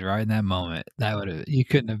died right in that moment, you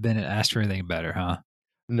couldn't have been asked for anything better, huh?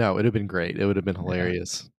 No, it'd have been great. It would have been Yeah.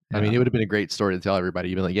 hilarious. I mean, Yeah. it would have been a great story to tell everybody.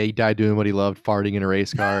 You'd been like, "Yeah, he died doing what he loved, farting in a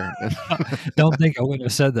race car." Don't think I wouldn't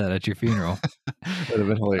have said that at your funeral. Would have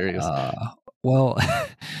been hilarious. Well,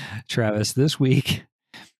 Travis, this week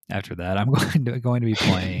after that, I'm going to be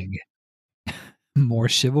playing more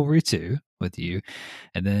Chivalry 2 with you.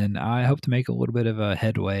 And then I hope to make a little bit of a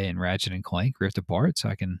headway in Ratchet and Clank Rift Apart so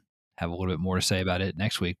I can have a little bit more to say about it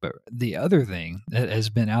next week. But the other thing that has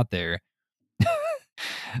been out there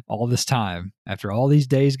all this time, after all these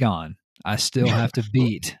days gone, I still have to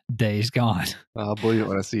beat Days Gone. I'll believe it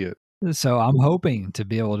when I see it. So I'm hoping to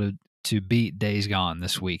be able to beat Days Gone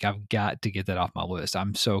this week. I've got to get that off my list.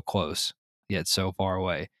 I'm so close, yet so far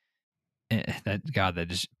away. That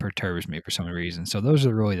just perturbs me for some reason. So those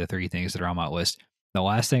are really the three things that are on my list. The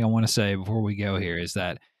last thing I want to say before we go here is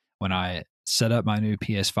that when I set up my new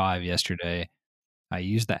PS5 yesterday, I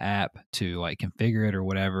used the app to like configure it or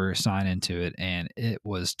whatever, sign into it, and it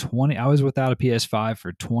was 20. I was without a PS5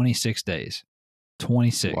 for 26 days.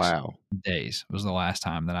 26 Wow. days was the last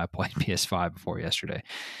time that I played PS5 before yesterday.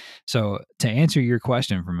 So to answer your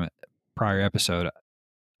question from a prior episode,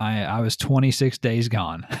 I was 26 days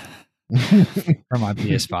gone from my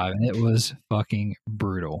PS5, and it was fucking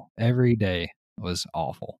brutal. Every day was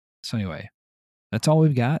awful. So anyway, that's all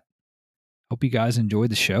we've got. Hope you guys enjoyed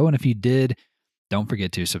the show, and if you did, don't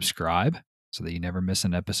forget to subscribe so that you never miss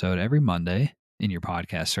an episode every Monday in your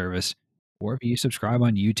podcast service. or if you subscribe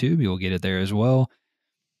on YouTube, you'll get it there as well.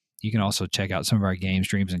 You can also check out some of our game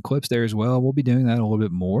streams and clips there as well. We'll be doing that a little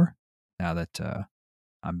bit more now that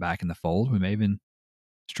I'm back in the fold. We may even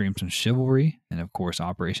stream some Chivalry and, of course,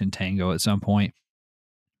 Operation Tango at some point.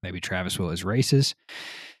 Maybe Travis Willis races.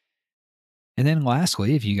 And then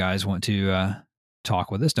lastly, if you guys want to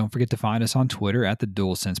talk with us, don't forget to find us on Twitter at the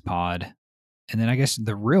DualSense Pod. And then I guess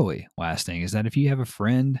the really last thing is that if you have a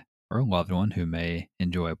friend or a loved one who may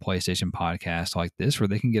enjoy a PlayStation podcast like this, where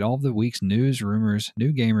they can get all of the week's news, rumors,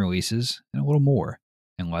 new game releases, and a little more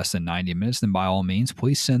in less than 90 minutes, then by all means,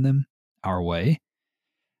 please send them our way.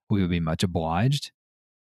 We would be much obliged.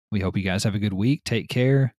 We hope you guys have a good week. Take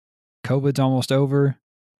care. COVID's almost over.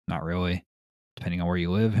 Not really, depending on where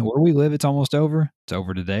you live. And where we live, it's almost over. It's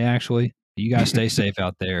over today, actually. You guys stay safe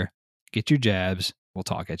out there. Get your jabs. We'll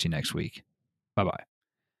talk at you next week. Bye-bye.